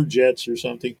Lear jets or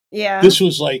something. Yeah, this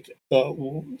was like a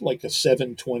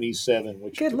 727,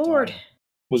 which good Lord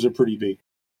was a pretty big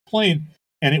plane,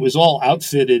 and it was all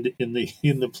outfitted in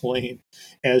the plane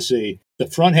as the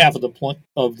front half of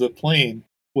the plane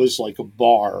was like a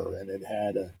bar, and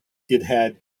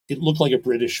it looked like a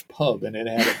British pub, and it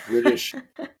had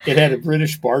a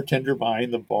British bartender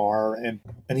behind the bar, and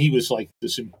he was like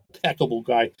this impeccable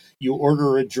guy. You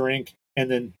order a drink,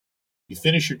 and then you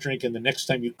finish your drink, and the next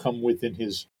time you come within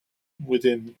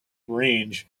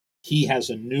range, he has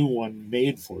a new one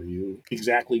made for you,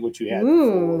 exactly what you had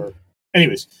before.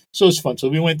 Anyways, so it's fun. So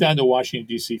we went down to Washington,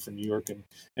 D.C. from New York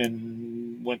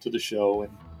and went to the show.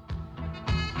 And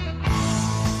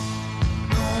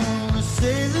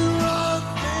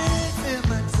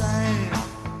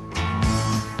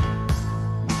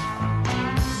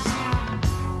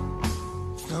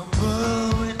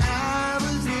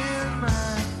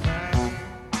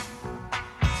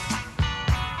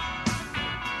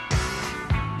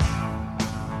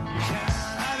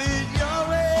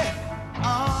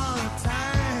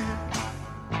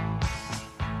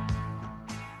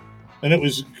And it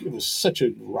was such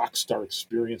a rock star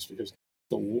experience, because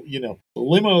the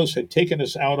limos had taken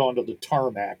us out onto the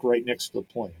tarmac right next to the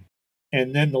plane,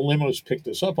 and then the limos picked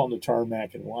us up on the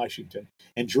tarmac in Washington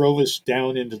and drove us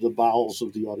down into the bowels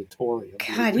of the auditorium.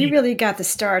 God, you really got the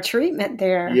star treatment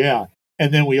there. Yeah,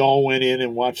 and then we all went in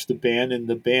and watched the band, and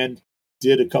the band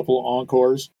did a couple of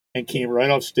encores and came right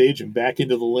off stage and back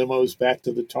into the limos, back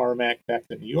to the tarmac, back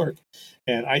to New York.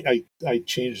 And I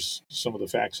changed some of the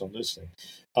facts on this thing,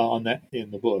 on that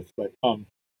in the book. But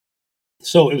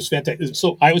so it was fantastic.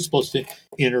 So I was supposed to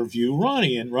interview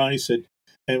Ronnie, and Ronnie said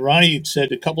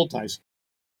a couple of times,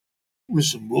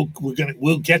 listen, we'll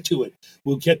get to it.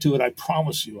 We'll get to it. I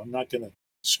promise you. I'm not gonna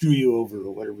screw you over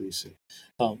or whatever he said.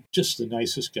 Just the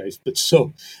nicest guys. But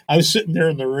so I was sitting there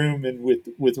in the room and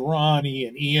with Ronnie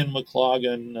and Ian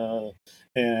McLaughlin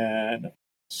and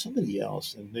somebody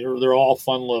else, and they're all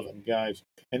fun loving guys.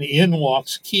 And in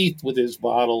walks Keith with his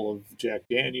bottle of Jack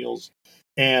Daniels,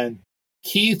 and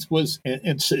Keith was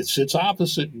and sits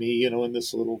opposite me, in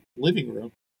this little living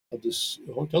room of this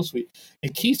hotel suite.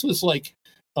 And Keith was like,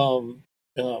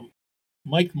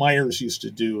 Mike Myers used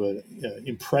to do an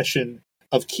impression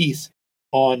of Keith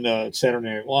on Saturday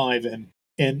Night Live,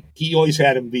 and he always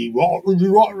had him be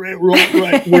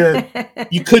right, where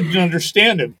you couldn't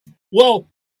understand him. Well,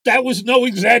 that was no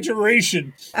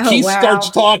exaggeration. Keith starts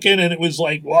talking, and it was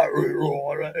like,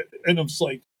 and I was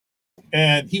like,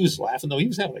 and he was laughing, though. He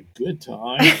was having a good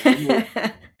time.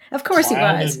 Of course he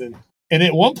was. And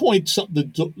at one point,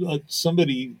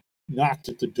 somebody knocked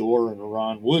at the door, and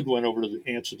Ron Wood went over to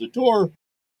answer the door.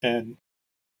 And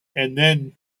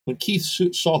then when Keith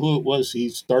saw who it was, he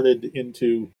started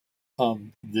into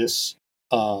this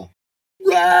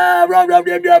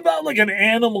like an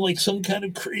animal, like some kind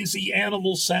of crazy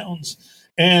animal sounds.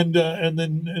 And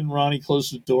then Ronnie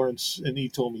closed the door, and he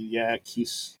told me, yeah,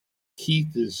 Keith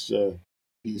is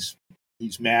he's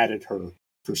mad at her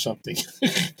for something.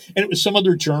 And it was some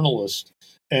other journalist,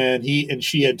 and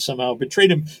she had somehow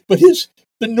betrayed him. But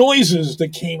the noises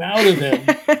that came out of him,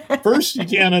 first you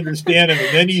can't understand him,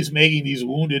 and then he's making these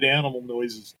wounded animal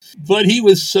noises. But he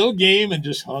was so game and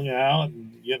just hung out, and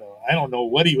I don't know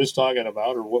what he was talking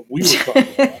about or what we were talking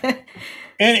about.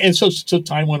 And so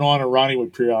time went on, and Ronnie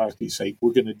would periodically say,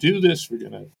 "We're going to do this. We're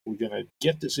going to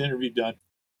get this interview done."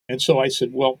 And so I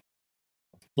said, "Well,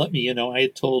 let me." I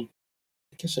had told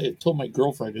my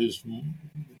girlfriend, who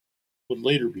would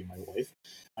later be my wife.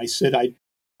 I said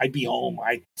I'd be home.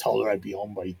 I told her I'd be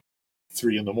home by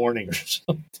 3 a.m. or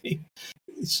something.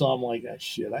 So I'm like,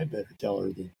 shit, I better tell her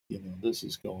that, this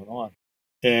is going on.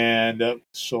 And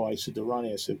so I said to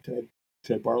Ronnie, could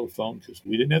I borrow the phone? Because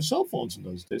we didn't have cell phones in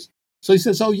those days. So he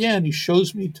says, oh yeah. And he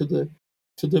shows me to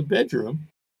the bedroom,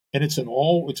 and it's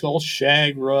all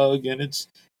shag rug, and it's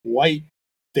white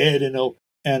bed and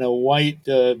a white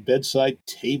bedside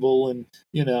table. And,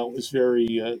 it was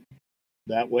very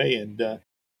that way.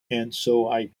 And so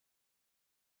I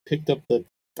picked up the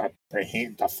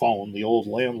phone, the old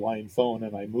landline phone,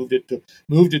 and I moved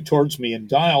it towards me and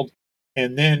dialed.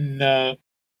 And then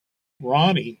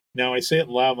Ronnie, now I say it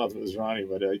in Loudmouth, it was Ronnie,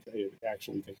 but I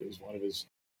actually think it was one of his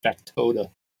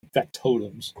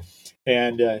factotums,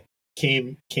 and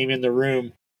came in the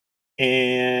room,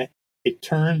 and it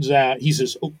turns out he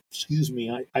says, "Oh, excuse me,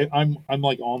 I'm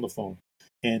like on the phone,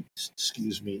 and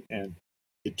excuse me," and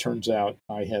it turns out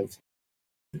I have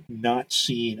not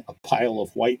seen a pile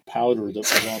of white powder that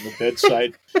was on the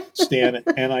bedside stand,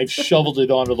 and I've shoveled it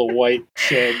onto the white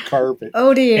shag carpet.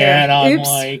 Oh dear! And I'm Oops.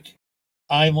 like,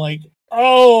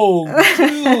 oh,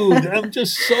 dude, I'm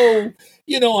just so,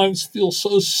 I feel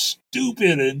so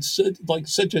stupid and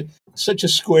such a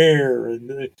square,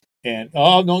 and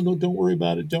oh no, don't worry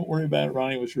about it. Don't worry about it.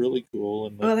 Ronnie was really cool,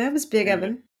 and Well, that was big of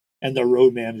him. And the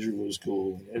road manager was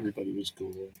cool, and everybody was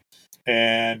cool,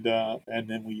 and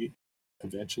then we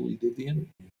eventually did the interview.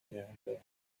 And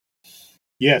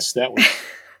yes, that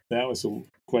was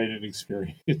quite an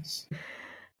experience.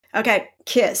 Okay,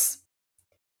 Kiss.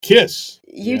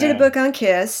 You did a book on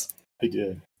Kiss. I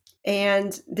did.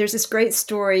 And there's this great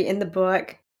story in the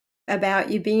book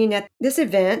about you being at this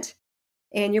event,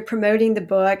 and you're promoting the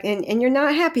book, and you're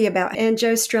not happy about it. And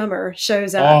Joe Strummer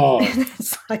shows up. Oh.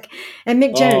 It's like, and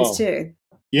Mick Jones too.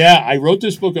 Yeah, I wrote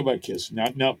this book about Kiss.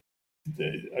 Now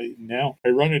I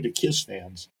run into Kiss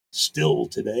fans still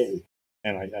today,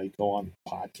 and I go on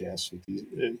podcasts with these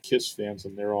Kiss fans,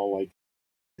 and they're all like,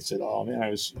 I said, oh man, I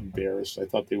was embarrassed. I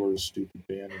thought they were a stupid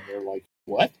band. And they're like,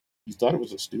 what? You thought it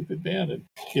was a stupid band? And,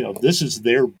 this is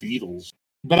their Beatles.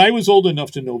 But I was old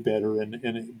enough to know better.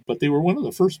 But they were one of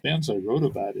the first bands I wrote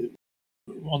about.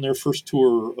 On their first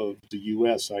tour of the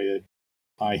U.S.,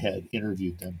 I had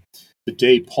interviewed them. The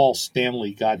day Paul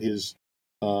Stanley got his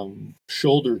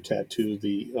shoulder tattoo,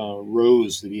 the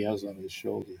rose that he has on his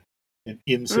shoulder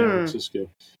in San Francisco.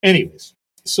 Anyways,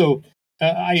 so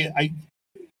I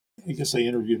guess I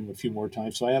interviewed him a few more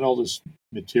times. So I had all this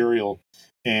material,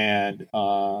 and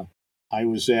I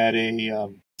was at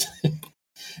an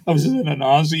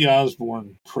Ozzy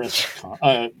Osbourne press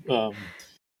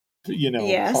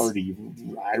Yes. party,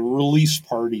 a release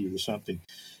party or something.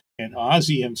 And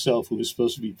Ozzy himself, who was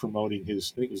supposed to be promoting I think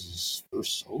it was his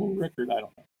first solo record, I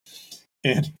don't know.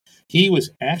 And he was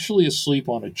actually asleep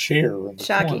on a chair in the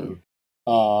Shocking.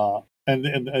 corner.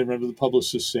 And I remember the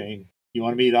publicist saying, You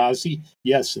want to meet Ozzy?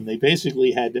 Yes. And they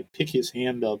basically had to pick his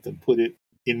hand up and put it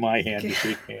in my hand to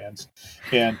shake hands.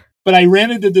 But I ran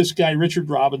into this guy, Richard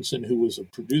Robinson, who was a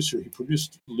producer. He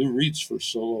produced Lou Reed's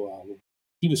first solo album.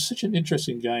 He was such an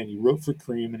interesting guy, and he wrote for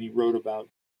CREEM, and he wrote about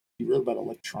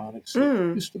electronics. He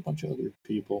produced a bunch of other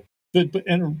people. But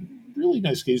and a really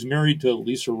nice guy. He's married to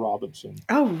Lisa Robinson.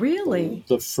 Oh, really?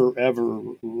 The forever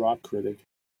rock critic.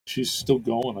 She's still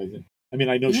going, I think. I mean,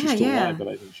 I know she's still alive, but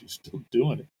I think she's still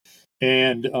doing it.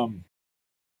 And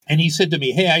he said to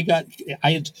me, "Hey,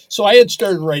 I had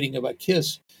started writing about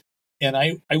Kiss, and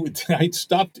I'd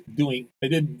stopped doing.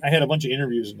 I had a bunch of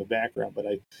interviews in the background, but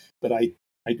I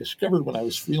discovered when I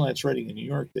was freelance writing in New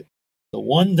York that the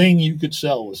one thing you could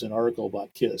sell was an article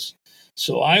about Kiss.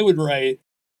 So I would write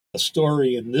a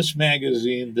story in this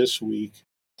magazine this week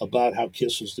about how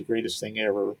Kiss was the greatest thing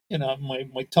ever. You know,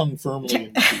 my tongue firmly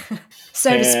in cheek,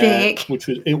 so to speak, which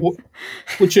it was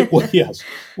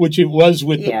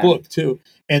with the book too.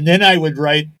 And then I would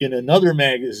write in another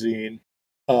magazine.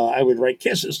 I would write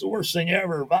Kiss is the worst thing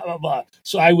ever. Blah blah blah.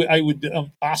 So I would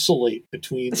oscillate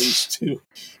between these two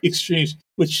extremes,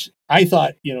 which I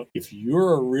thought, if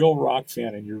you're a real rock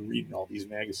fan and you're reading all these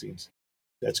magazines,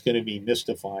 that's going to be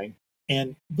mystifying.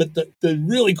 But the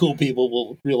really cool people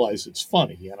will realize it's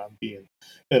funny, and I'm being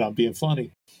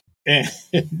funny. And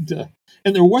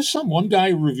there was one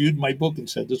guy who reviewed my book and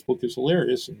said this book is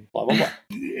hilarious and blah blah blah.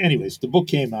 Anyways, the book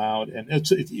came out, and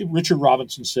Richard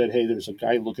Robinson said, "Hey, there's a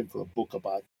guy looking for a book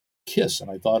about Kiss,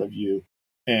 and I thought of you,"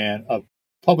 and a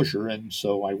publisher. And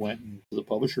so I went to the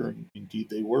publisher, and indeed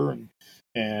they were, and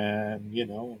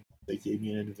they gave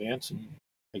me an advance, and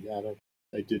I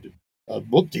did a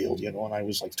book deal, when I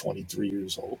was like 23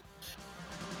 years old.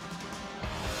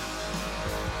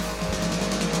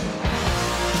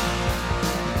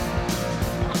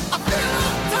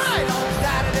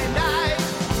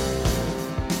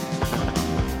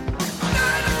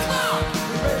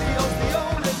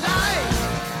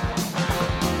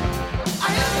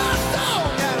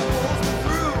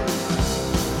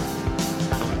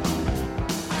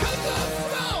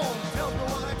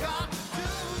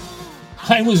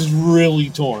 I was really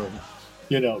torn,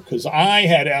 because I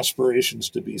had aspirations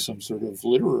to be some sort of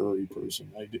literary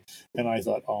person. And I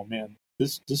thought, oh man,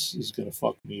 this is going to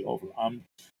fuck me over.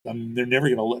 They're never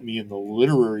going to let me in the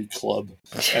literary club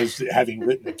as having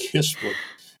written a Kiss book.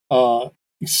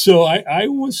 So I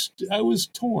was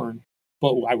torn,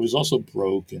 but I was also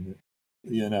broke, and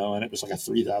and it was like a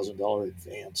 $3,000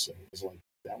 advance, and it was like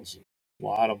that was a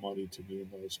lot of money to me in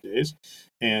those days.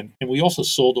 And we also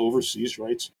sold overseas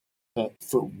rights.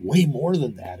 For way more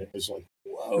than that. It was like,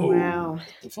 whoa, wow. What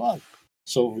the fuck?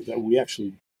 So that we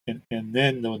actually, and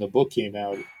then when the book came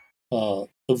out,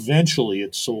 eventually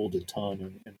it sold a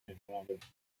ton, and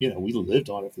we lived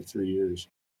on it for 3 years,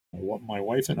 my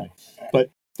wife and I. But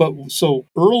so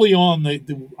early on,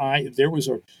 there was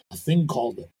a thing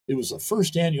called it was the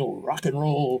first annual rock and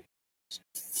roll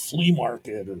flea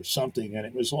market or something, and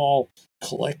it was all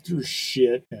collector's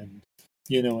shit and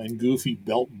goofy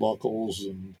belt buckles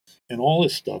and all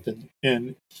this stuff.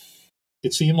 And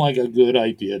it seemed like a good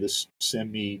idea to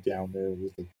send me down there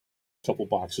with a couple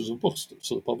boxes of books.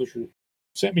 So the publisher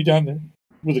sent me down there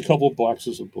with a couple of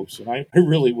boxes of books. And I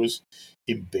really was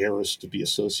embarrassed to be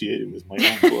associated with my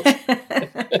own book.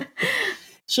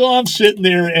 So I'm sitting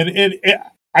there, and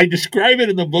I describe it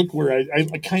in the book where I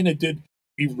kind of did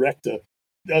erect a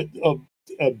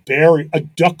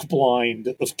duck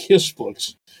blind of Kiss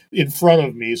books in front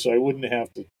of me, so I wouldn't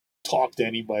have to talk to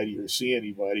anybody or see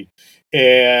anybody,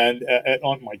 and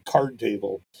on my card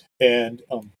table, and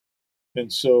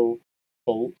so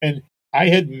I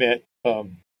had met I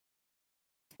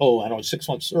don't know, 6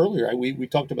 months earlier. We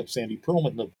talked about Sandy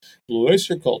Pearlman, the Blue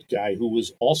Oyster Cult guy, who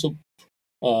was also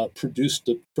produced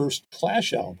the first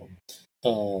Clash album,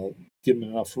 Given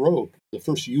Enough Rope, the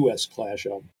first U.S. Clash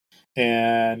album.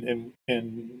 And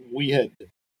we had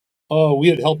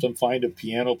helped him find a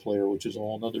piano player, which is a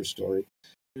whole other story.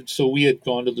 So we had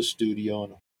gone to the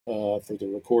studio for the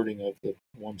recording of the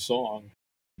one song.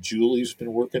 Julie's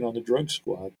been working on the Drug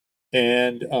Squad,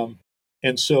 and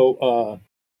so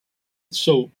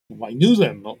I knew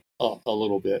them a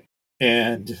little bit,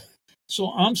 and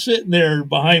so I'm sitting there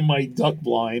behind my duck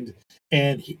blind,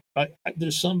 and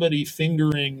there's somebody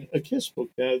fingering a Kiss book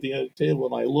at the table,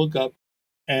 and I look up.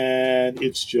 And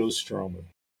it's Joe Strummer,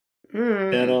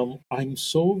 and I'm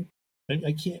so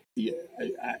I can't.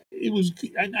 It was.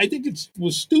 I think it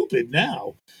was stupid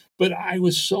now, but I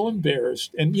was so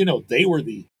embarrassed. And they were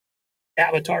the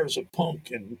avatars of punk,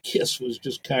 and Kiss was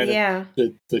just kind of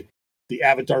the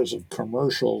avatars of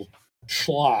commercial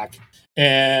schlock.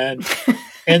 And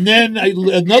then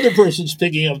another person's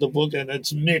picking up the book, and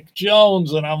it's Mick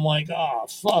Jones, and I'm like, oh,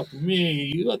 fuck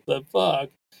me, what the fuck?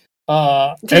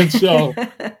 And so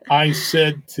I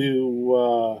said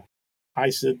to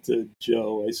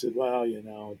Joe, I said, well,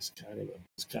 it's kind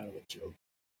of a joke.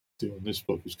 Doing this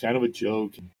book was kind of a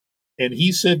joke, and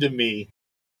he said to me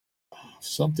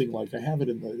something like, I have it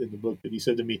in the book, but he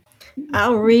said to me,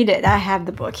 I'll read it. I have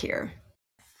the book here.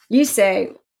 You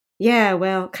say, yeah,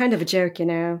 well, kind of a joke,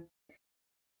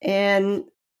 And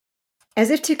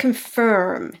as if to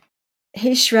confirm,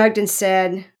 he shrugged and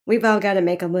said, we've all got to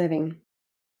make a living.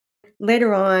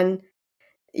 Later on,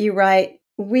 you write,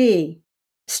 we,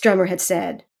 Strummer had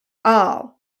said,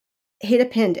 all. He'd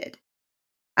appended.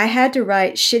 I had to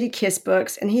write shitty Kiss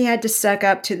books, and he had to suck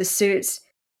up to the suits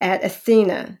at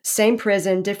Athena, same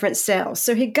prison, different cells.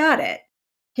 So he got it.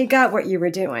 He got what you were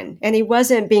doing, and he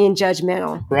wasn't being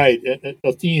judgmental. Right.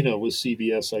 Athena was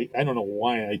CBS. I don't know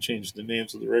why I changed the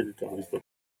names of the record companies, but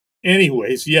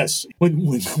anyways, yes.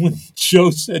 When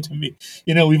Joe said to me,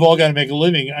 we've all got to make a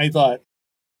living, I thought,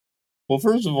 well,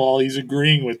 first of all, he's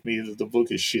agreeing with me that the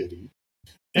book is shitty.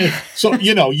 And so,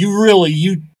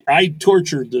 I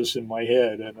tortured this in my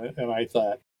head, and I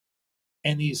thought,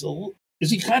 and is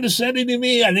he condescending to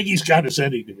me? I think he's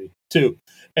condescending to me, too.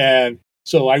 And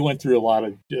so I went through a lot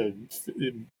of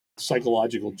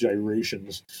psychological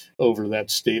gyrations over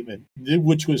that statement,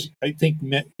 which was, I think,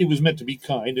 it was meant to be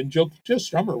kind. And Joe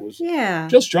Strummer was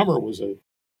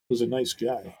a nice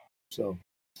guy. So,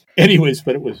 anyways,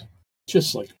 but it was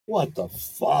just like, what the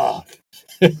fuck?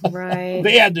 Right.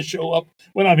 They had to show up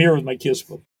when I'm here with my Kiss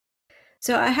book.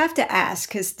 So I have to ask,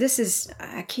 because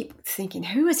I keep thinking,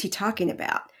 who is he talking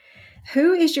about?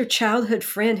 Who is your childhood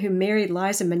friend who married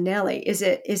Liza Minnelli? Is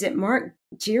it Mark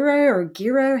Giro or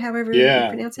Giro, however you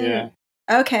pronounce it? Yeah.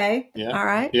 Okay. Yeah. All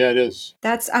right. Yeah, it is.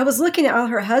 I was looking at all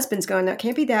her husbands going, that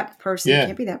can't be that person. Yeah.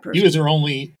 Can't be that person. He was her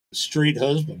only straight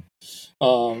husband.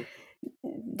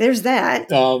 There's that.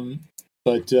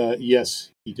 But yes,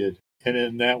 he did. And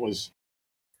then that was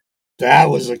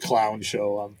a clown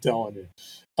show, I'm telling you.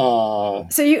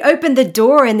 So you opened the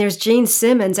door and there's Gene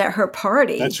Simmons at her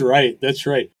party. That's right.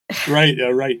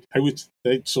 Right.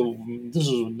 So this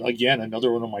is, again,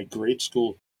 another one of my grade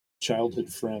school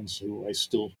childhood friends who I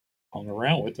still hung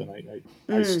around with, and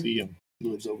I see him. He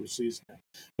lives overseas now,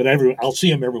 but I'll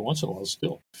see him every once in a while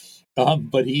still.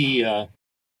 But he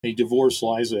divorced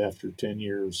Liza after 10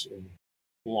 years,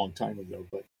 a long time ago.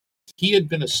 But he had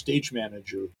been a stage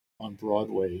manager on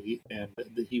Broadway, and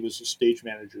he was a stage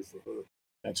manager for her.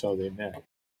 That's how they met.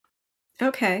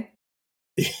 Okay.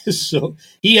 So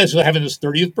he is having his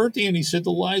 30th birthday, and he said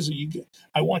to Liza,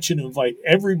 I want you to invite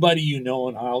everybody you know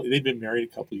in Hollywood. They've been married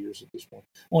a couple of years at this point.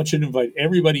 I want you to invite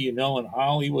everybody you know in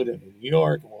Hollywood and in New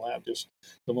York, and we'll have just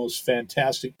the most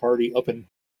fantastic party up in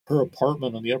her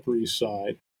apartment on the Upper East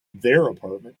Side, their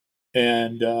apartment.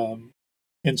 And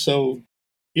so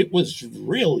it was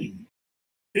really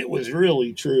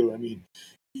true. I mean,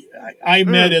 I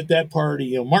met at that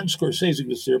party, Martin Scorsese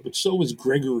was there, but so was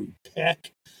Gregory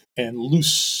Peck, and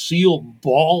Lucille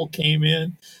Ball came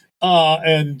in,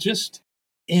 and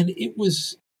it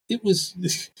was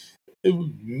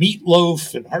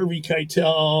Meatloaf and Harvey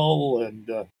Keitel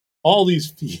and all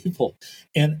these people,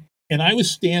 and I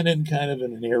was standing kind of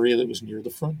in an area that was near the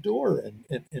front door, and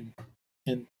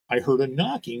I heard a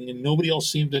knocking, and nobody else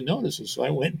seemed to notice it.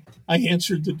 So I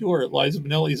answered the door at Liza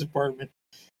Minnelli's apartment.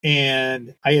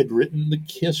 And I had written the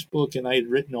Kiss book, and I had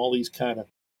written all these kind of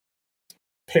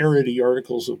parody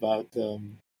articles about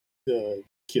the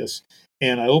Kiss.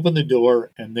 And I opened the door,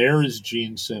 and there is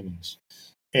Gene Simmons.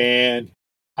 And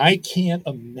I can't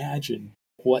imagine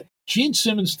what Gene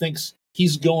Simmons thinks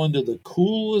he's going to the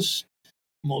coolest,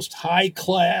 most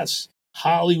high-class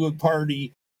Hollywood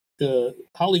party,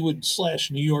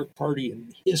 Hollywood/New York party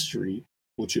in history,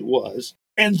 which it was.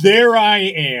 And there I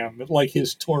am, like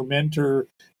his tormentor,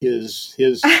 his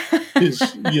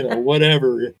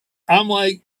whatever. I'm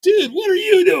like, dude, what are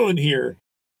you doing here?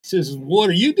 He says, what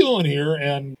are you doing here?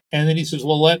 And then he says,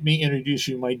 well, let me introduce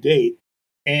you my date.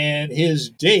 And his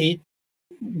date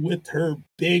with her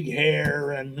big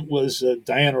hair and was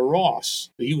Diana Ross.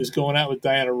 He was going out with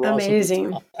Diana Ross.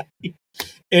 Amazing.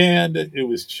 And it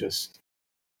was just,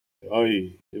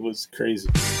 it was crazy.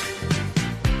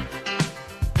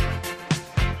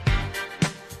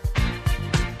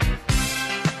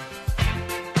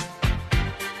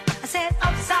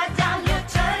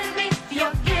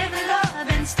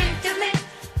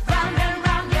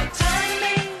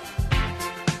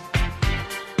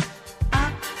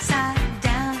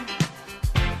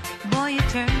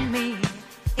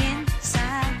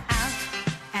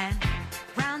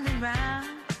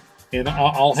 And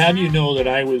I'll have you know that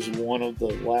I was one of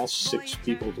the last 6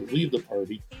 people to leave the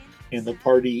party. And the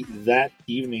party that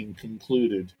evening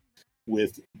concluded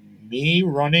with me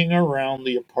running around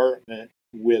the apartment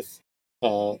with,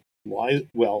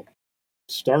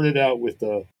 started out with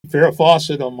a Farrah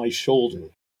Fawcett on my shoulder,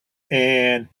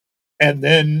 and and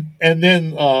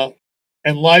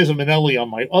Liza Minnelli on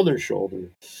my other shoulder.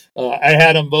 I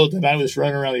had them both, and I was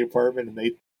running around the apartment,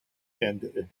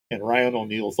 and Ryan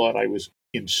O'Neal thought I was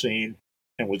insane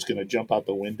and was going to jump out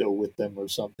the window with them or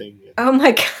something. Oh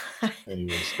my God.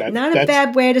 Anyways, Not a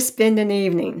bad way to spend an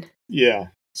evening. Yeah.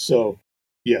 So,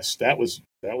 yes, that was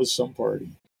some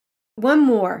party. One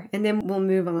more, and then we'll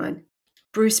move on.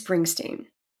 Bruce Springsteen.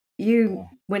 You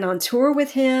went on tour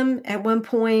with him at one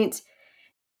point,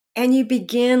 and you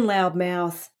begin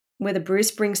Loudmouth with a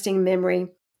Bruce Springsteen memory,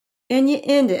 and you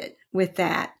end it with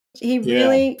that. He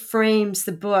really frames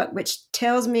the book, which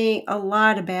tells me a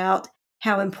lot about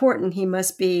how important he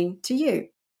must be to you.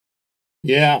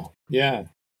 Yeah,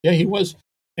 he was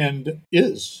and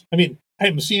is. I mean, I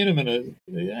haven't seen him in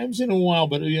a while,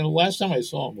 but last time I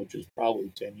saw him, which was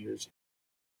probably 10 years,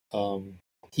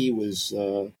 he was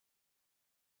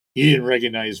he didn't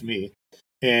recognize me,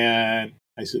 and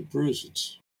I said,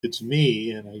 Bruce, it's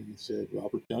me, and I said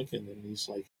Robert Duncan, and he's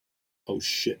like, oh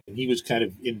shit, and he was kind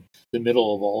of in the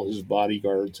middle of all his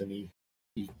bodyguards, and he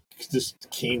just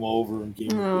came over and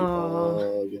gave me a big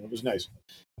hug, and it was nice,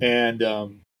 and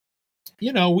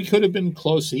we could have been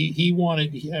close. He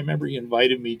wanted. I remember he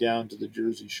invited me down to the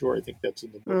Jersey Shore. I think that's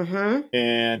in the book. Mm-hmm.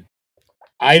 And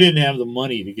I didn't have the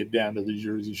money to get down to the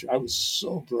Jersey Shore. I was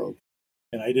so broke,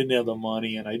 and I didn't have the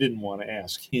money, and I didn't want to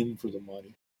ask him for the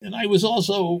money. And I was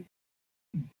also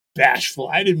bashful.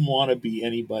 I didn't want to be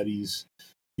anybody's,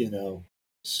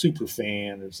 super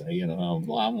fan or say,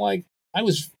 I'm like, I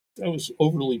was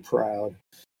overly proud.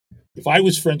 If I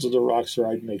was friends with a rock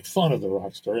star, I'd make fun of the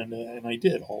rock star, and I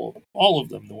did. All of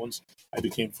them, the ones I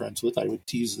became friends with, I would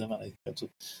tease them, and that's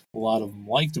what a lot of them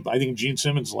liked. I think Gene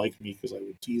Simmons liked me because I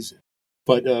would tease him.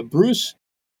 But Bruce,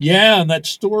 and that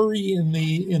story in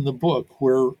the book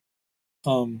where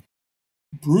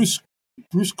Bruce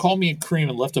called me at CREEM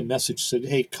and left a message, said,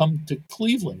 "Hey, come to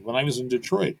Cleveland," when I was in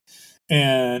Detroit,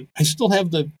 and I still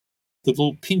have the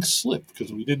little pink slip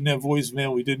because we didn't have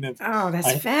voicemail. We didn't have. Oh,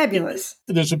 that's fabulous.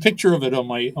 There's a picture of it on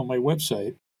my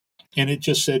website, and it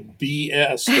just said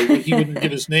BS. He wouldn't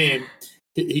give his name.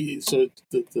 So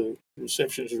the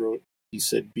receptionist wrote, he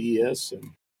said BS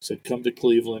and said, come to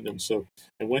Cleveland. And so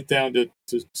I went down to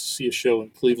see a show in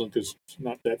Cleveland because it's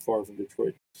not that far from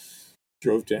Detroit.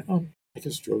 Drove down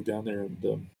there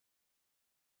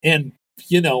and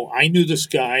I knew this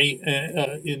guy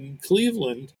in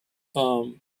Cleveland.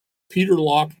 Peter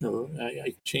Lochner,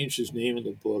 I changed his name in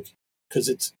the book because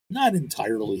it's not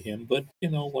entirely him, but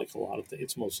like a lot of things,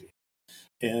 it's mostly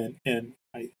him. And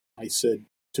I said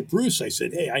to Bruce, I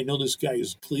said, hey, I know this guy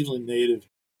is Cleveland native.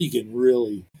 He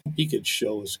could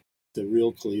show us the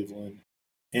real Cleveland.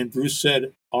 And Bruce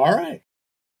said, all right.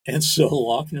 And so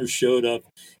Lochner showed up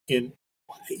in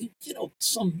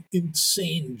some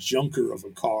insane junker of a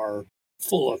car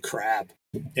full of crap,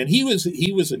 and he was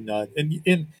a nut,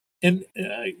 and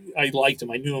I liked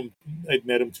him. I knew him. I'd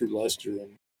met him through Lester,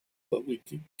 but we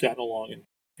gotten along.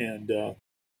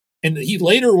 And he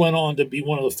later went on to be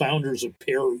one of the founders of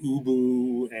Pere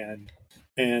Ubu,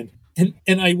 and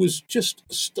I was just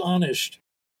astonished.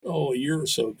 A year or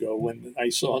so ago, when I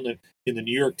saw in the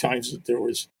New York Times that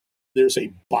there's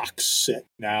a box set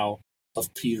now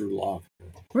of Peter Lochner.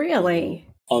 Really?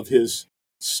 Of his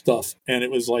stuff, and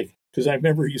it was like, because I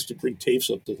remember he used to bring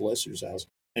tapes up to Lester's house,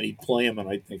 and he'd play them, and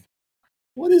I'd think,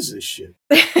 what is this shit?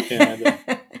 And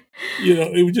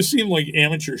it would just seem like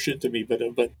amateur shit to me. But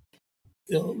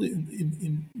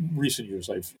in recent years,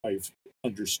 I've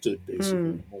understood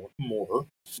basically more.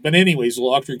 But anyways,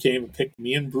 Lochner came and picked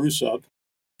me and Bruce up,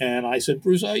 and I said,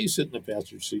 Bruce, you sit in the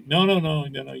passenger seat. No,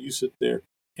 you sit there.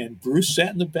 And Bruce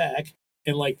sat in the back,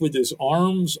 and like with his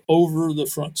arms over the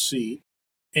front seat,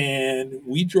 and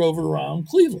we drove around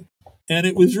Cleveland. And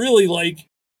it was really like,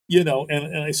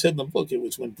 and I said in the book, it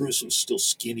was when Bruce was still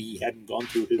skinny. He hadn't gone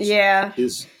through his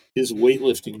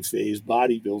weightlifting phase,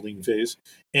 bodybuilding phase.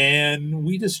 And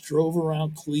we just drove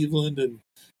around Cleveland,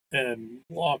 and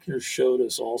Lochner showed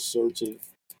us all sorts of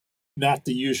not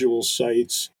the usual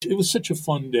sights. It was such a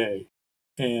fun day.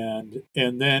 And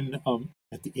then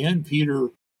at the end, Peter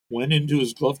went into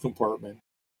his glove compartment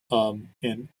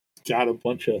and got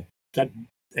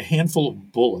a handful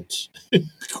of bullets.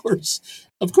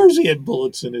 Of course, he had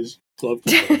bullets in his glove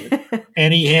compartment.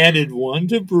 And he handed one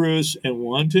to Bruce and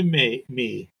one to me.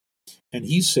 And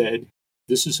he said,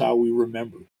 this is how we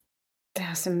remember.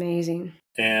 That's amazing.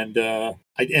 And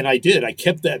I did. I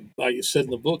kept that. I said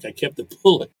in the book, I kept the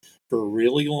bullet for a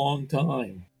really long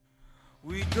time.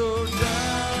 We go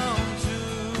down to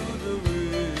the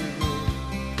river,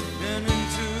 and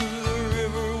into the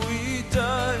river we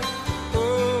dive.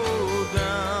 Oh,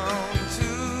 down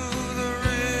to the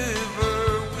river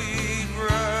we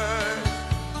ride.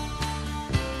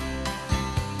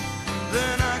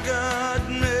 Then I got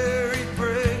married,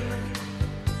 pregnant,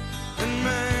 and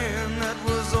man, that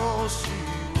was all she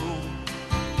wrote.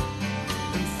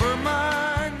 And for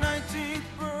my 19th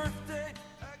birthday,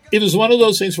 It was one of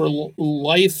those things where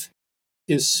life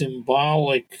is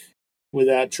symbolic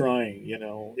without trying.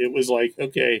 It was like,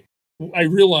 okay, I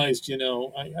realized,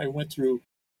 I went through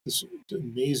this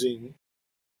amazing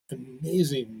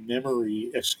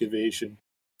memory excavation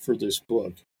for this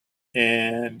book,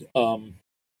 and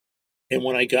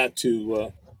when I got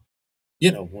to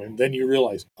when then you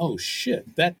realize, oh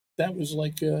shit, that was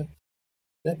like that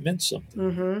meant something.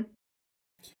 Mm-hmm.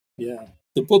 Yeah,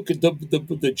 the book,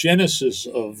 the genesis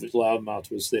of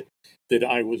Loudmouth was that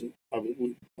my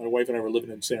wife and I were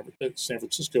living in San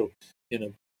Francisco in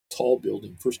a tall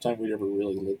building. First time we'd ever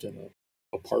really lived in an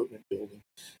apartment building.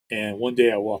 And one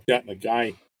day I walked out and a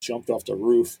guy jumped off the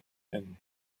roof and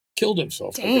killed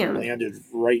himself. Damn. Like, it landed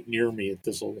right near me.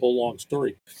 This a whole long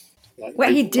story.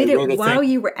 Well, he did it wrote a while thing.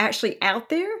 you were actually out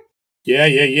there? Yeah.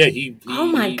 He Oh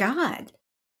my God.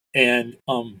 And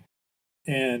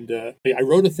I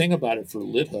wrote a thing about it for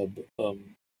LitHub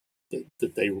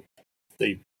that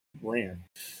they ran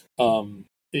on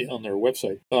their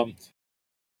website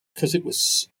because it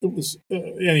was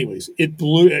anyways, it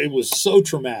was so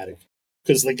traumatic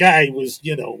because the guy was,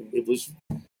 he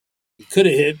could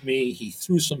have hit me. He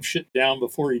threw some shit down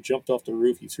before he jumped off the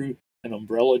roof. He threw an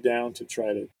umbrella down to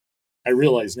try to, I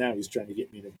realize now he's trying to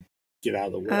get me to get out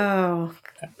of the way. Oh.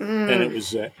 And it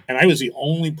was and I was the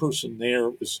only person there.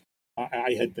 It was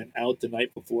I had been out the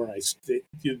night before and I stayed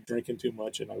drinking too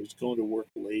much and I was going to work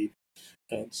late.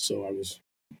 So I was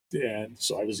the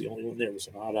only one there. It was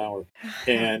an odd hour.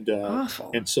 And awful.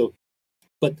 And so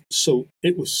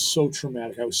it was so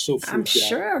traumatic. I was so freaked I'm out.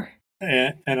 sure.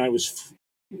 And I was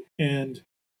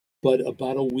but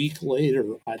about a week later,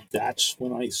 that's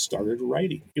when I started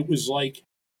writing. It was like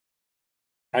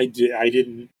I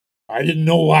didn't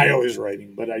know why I was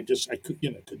writing, but I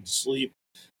couldn't sleep.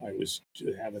 I was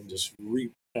having this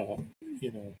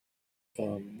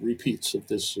repeats of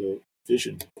this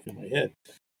vision in my head,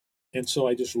 and so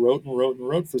I just wrote and wrote and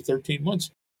wrote for 13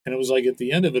 months, and it was like at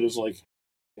the end of it was like,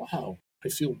 wow, I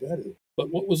feel better. But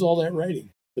what was all that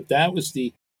writing? But that was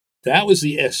the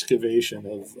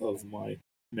excavation of my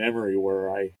memory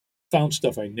where I found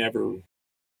stuff I never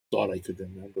thought I could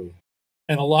remember.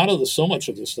 And so much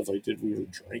of the stuff I did, we were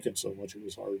drinking so much, it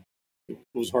was hard. It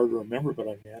was hard to remember, but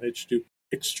I managed to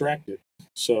extract it.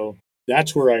 So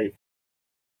that's where I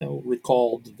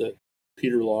recalled the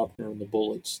Peter Lochner and the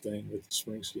Bullets thing with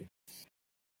Springsteen.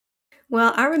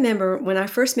 Well, I remember when I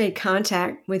first made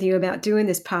contact with you about doing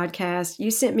this podcast,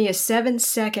 you sent me a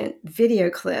 7-second video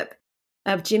clip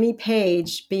of Jimmy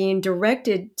Page being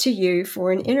directed to you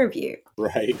for an interview.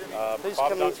 Right. Bob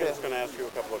Duncan's going to ask you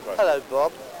a couple of questions. Hello,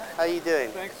 Bob. How are you doing?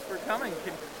 Thanks for coming.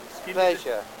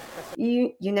 Pleasure.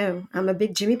 You know, I'm a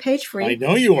big Jimmy Page freak. I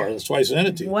know you are. That's why I sent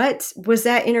it to you. What was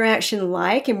that interaction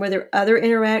like? And were there other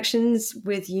interactions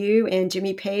with you and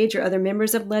Jimmy Page or other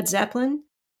members of Led Zeppelin?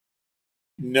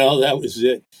 No, that was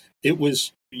it. It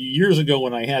was years ago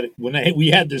when we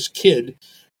had this kid.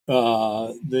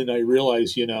 Then I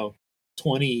realized,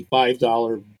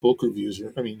 $25 book reviews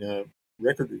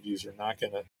record reviews are not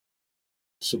going to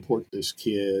support this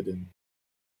kid, and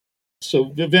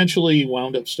so eventually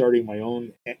wound up starting my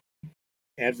own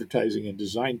advertising and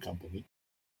design company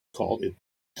called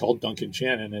Duncan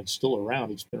Chan, and it's still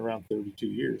around. It's been around 32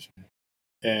 years,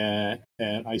 and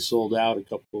I sold out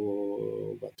about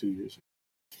 2 years ago,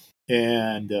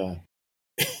 and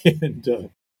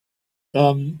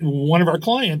one of our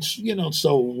clients,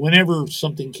 so whenever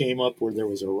something came up where there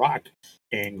was a rock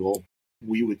angle,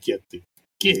 we would get the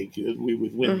gig. We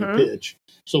would win the pitch.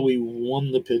 So we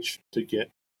won the pitch to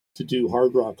do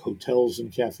hard rock hotels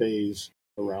and cafes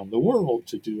around the world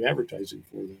to do advertising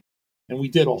for them. And we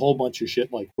did a whole bunch of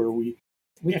shit, like where we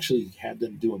actually had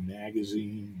them do a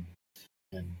magazine,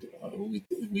 and we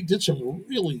did some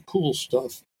really cool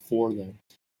stuff for them.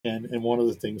 And one of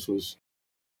the things was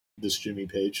this Jimmy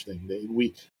Page thing.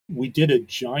 We did a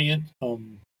giant.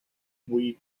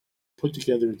 We put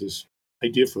together this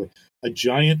idea for a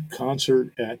giant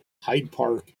concert at Hyde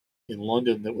Park in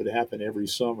London that would happen every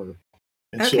summer,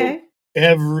 and so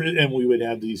and we would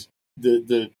have these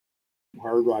the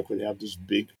Hard Rock would have this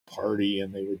big party,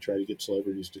 and they would try to get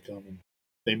celebrities to come, and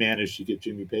they managed to get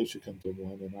Jimmy Page to come to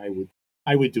one, and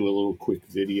I would do a little quick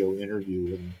video interview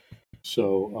with him,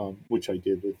 so which I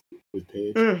did with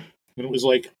Page, and it was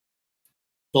like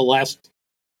the last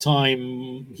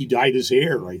time he dyed his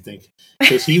hair, I think,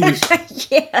 because he was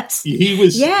yes, he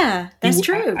was that's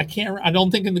true. I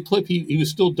don't think in the clip he was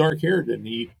still dark haired, and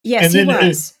he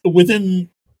was. Within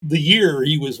the year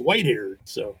he was white haired,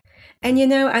 so. And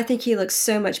I think he looks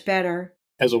so much better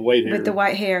as a white hair with the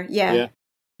white hair. Yeah.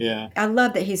 I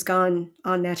love that he's gone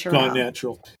natural. Gone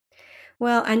natural.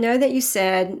 Well, I know that you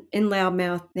said in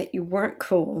Loudmouth that you weren't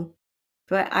cool,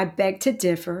 but I beg to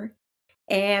differ,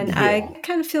 and I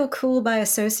kind of feel cool by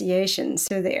association.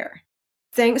 So there.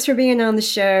 Thanks for being on the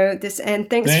show.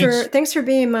 Thanks for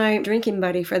being my drinking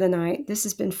buddy for the night. This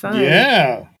has been fun.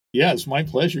 Yeah, it's my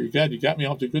pleasure. You got me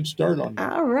off to a good start on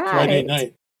Friday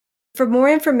night. For more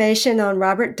information on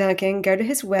Robert Duncan, go to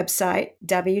his website,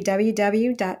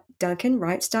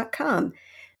 www.duncanwrites.com.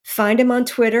 Find him on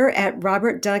Twitter at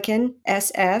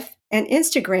RobertDuncanSF and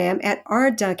Instagram at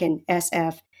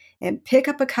RDuncanSF. And pick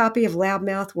up a copy of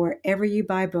Loudmouth wherever you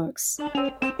buy books.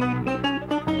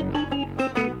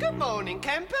 Good morning,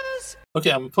 campers.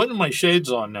 Okay, I'm putting my shades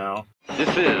on now. This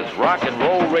is Rock and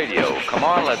Roll Radio. Come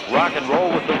on, let's rock and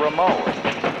roll with the Ramones.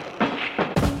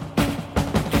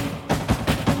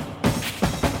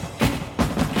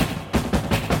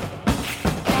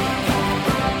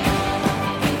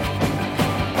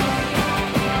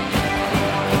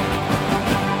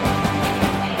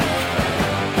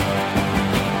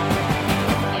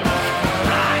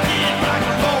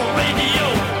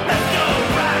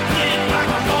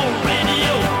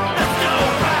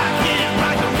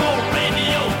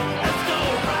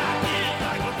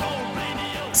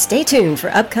 Stay tuned for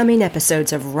upcoming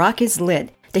episodes of Rock is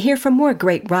Lit to hear from more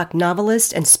great rock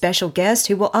novelists and special guests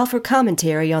who will offer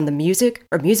commentary on the music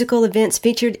or musical events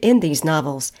featured in these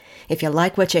novels. If you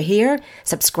like what you hear,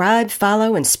 subscribe,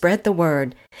 follow, and spread the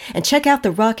word. And check out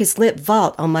the Rock is Lit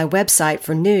Vault on my website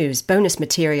for news, bonus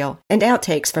material, and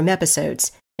outtakes from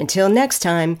episodes. Until next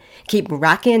time, keep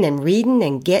rocking and reading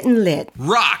and getting lit.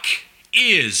 Rock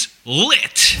is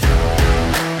lit.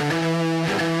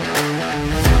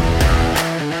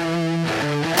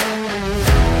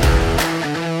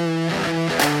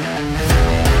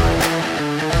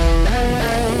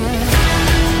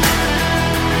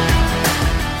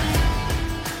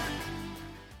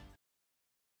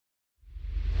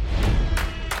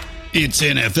 It's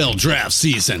NFL draft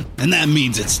season, and that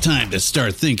means it's time to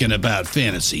start thinking about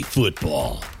fantasy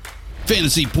football.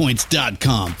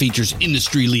 FantasyPoints.com features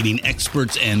industry-leading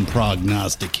experts and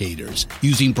prognosticators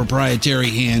using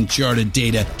proprietary hand-charted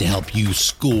data to help you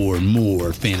score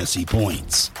more fantasy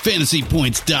points.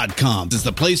 FantasyPoints.com is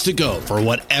the place to go for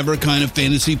whatever kind of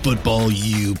fantasy football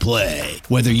you play.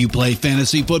 Whether you play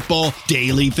fantasy football,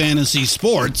 daily fantasy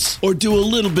sports, or do a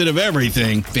little bit of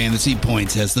everything, Fantasy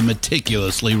Points has the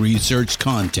meticulously researched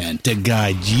content to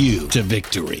guide you to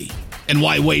victory. And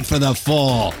why wait for the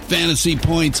fall? Fantasy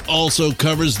Points also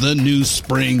covers the new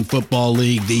spring football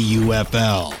league, the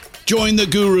UFL. Join the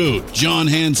guru, John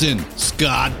Hansen,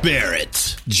 Scott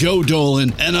Barrett, Joe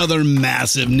Dolan, and other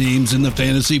massive names in the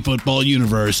fantasy football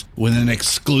universe with an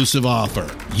exclusive offer.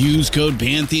 Use code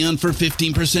Pantheon for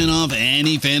 15% off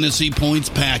any Fantasy Points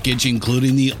package,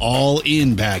 including the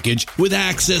all-in package, with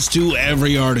access to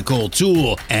every article,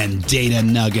 tool, and data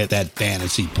nugget that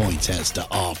Fantasy Points has to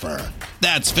offer.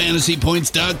 That's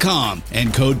FantasyPoints.com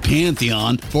and code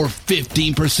Pantheon for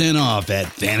 15% off at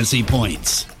Fantasy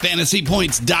Points.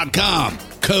 FantasyPoints.com,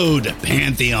 code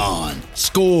Pantheon.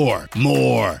 Score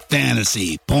more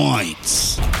fantasy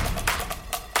points.